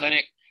created this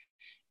clinic,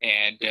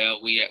 and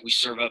we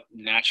serve up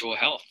natural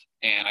health.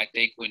 And I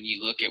think when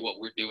you look at what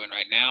we're doing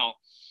right now,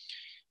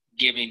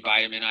 giving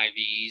vitamin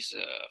IVs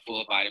full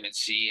of vitamin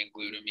C and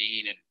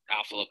glutamine and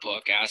alpha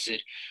lipoic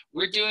acid,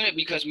 we're doing it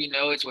because we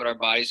know it's what our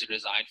bodies are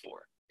designed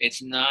for.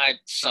 It's not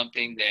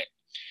something that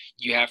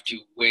you have to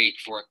wait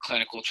for a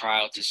clinical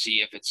trial to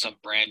see if it's some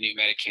brand new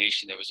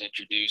medication that was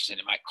introduced and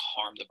it might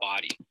harm the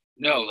body.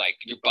 No, like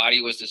your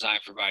body was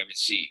designed for vitamin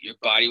C. Your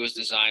body was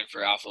designed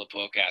for alpha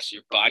lipoic acid.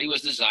 Your body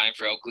was designed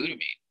for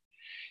L-glutamine.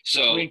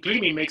 So,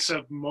 glutamine makes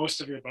up most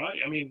of your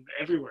body.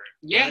 Everywhere.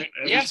 Yeah, right?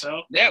 Every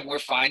cell. Yeah. We're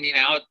finding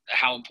out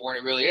how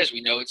important it really is.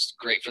 We know it's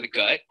great for the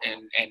gut,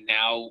 and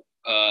now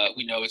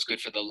we know it's good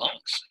for the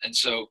lungs. And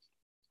so,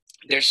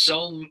 there's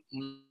so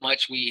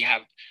much we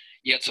have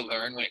yet to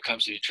learn when it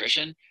comes to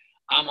nutrition.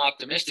 I'm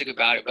optimistic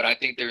about it, but I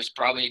think there's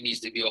probably needs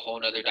to be a whole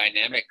nother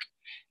dynamic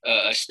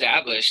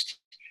established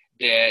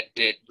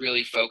that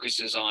really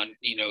focuses on,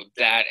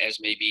 that as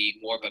maybe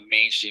more of a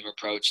mainstream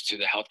approach to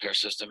the healthcare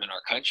system in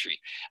our country.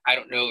 I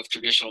don't know if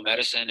traditional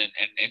medicine and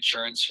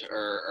insurance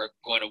are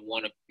going to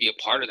want to be a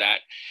part of that,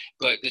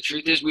 but the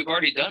truth is we've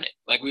already done it.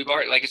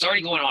 It's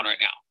already going on right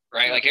now,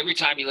 right? Like every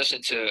time you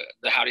listen to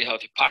the Howdy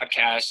Healthy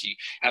podcast, you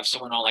have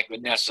someone on like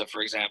Vanessa,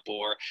 for example,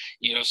 or,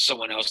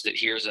 someone else that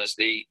hears us,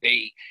 they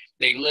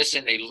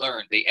listen, they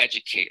learn, they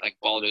educate, like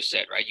Baldo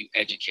said, right? You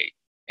educate.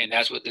 And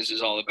that's what this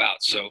is all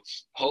about. So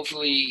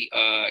hopefully,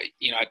 I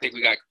think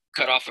we got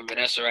cut off from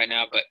Vanessa right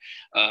now, but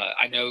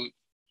I know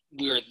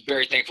we are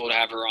very thankful to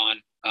have her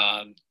on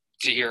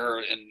to hear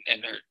her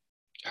and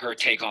her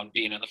take on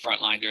being on the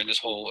front line during this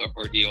whole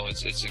ordeal.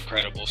 It's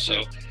incredible.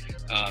 So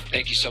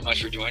thank you so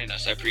much for joining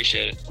us. I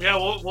appreciate it. Yeah,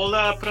 we'll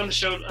put on the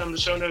show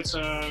notes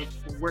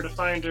where to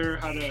find her,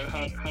 how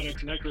to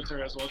connect with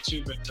her as well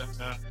too. But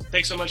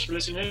thanks so much for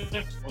listening.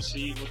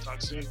 We'll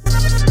talk soon.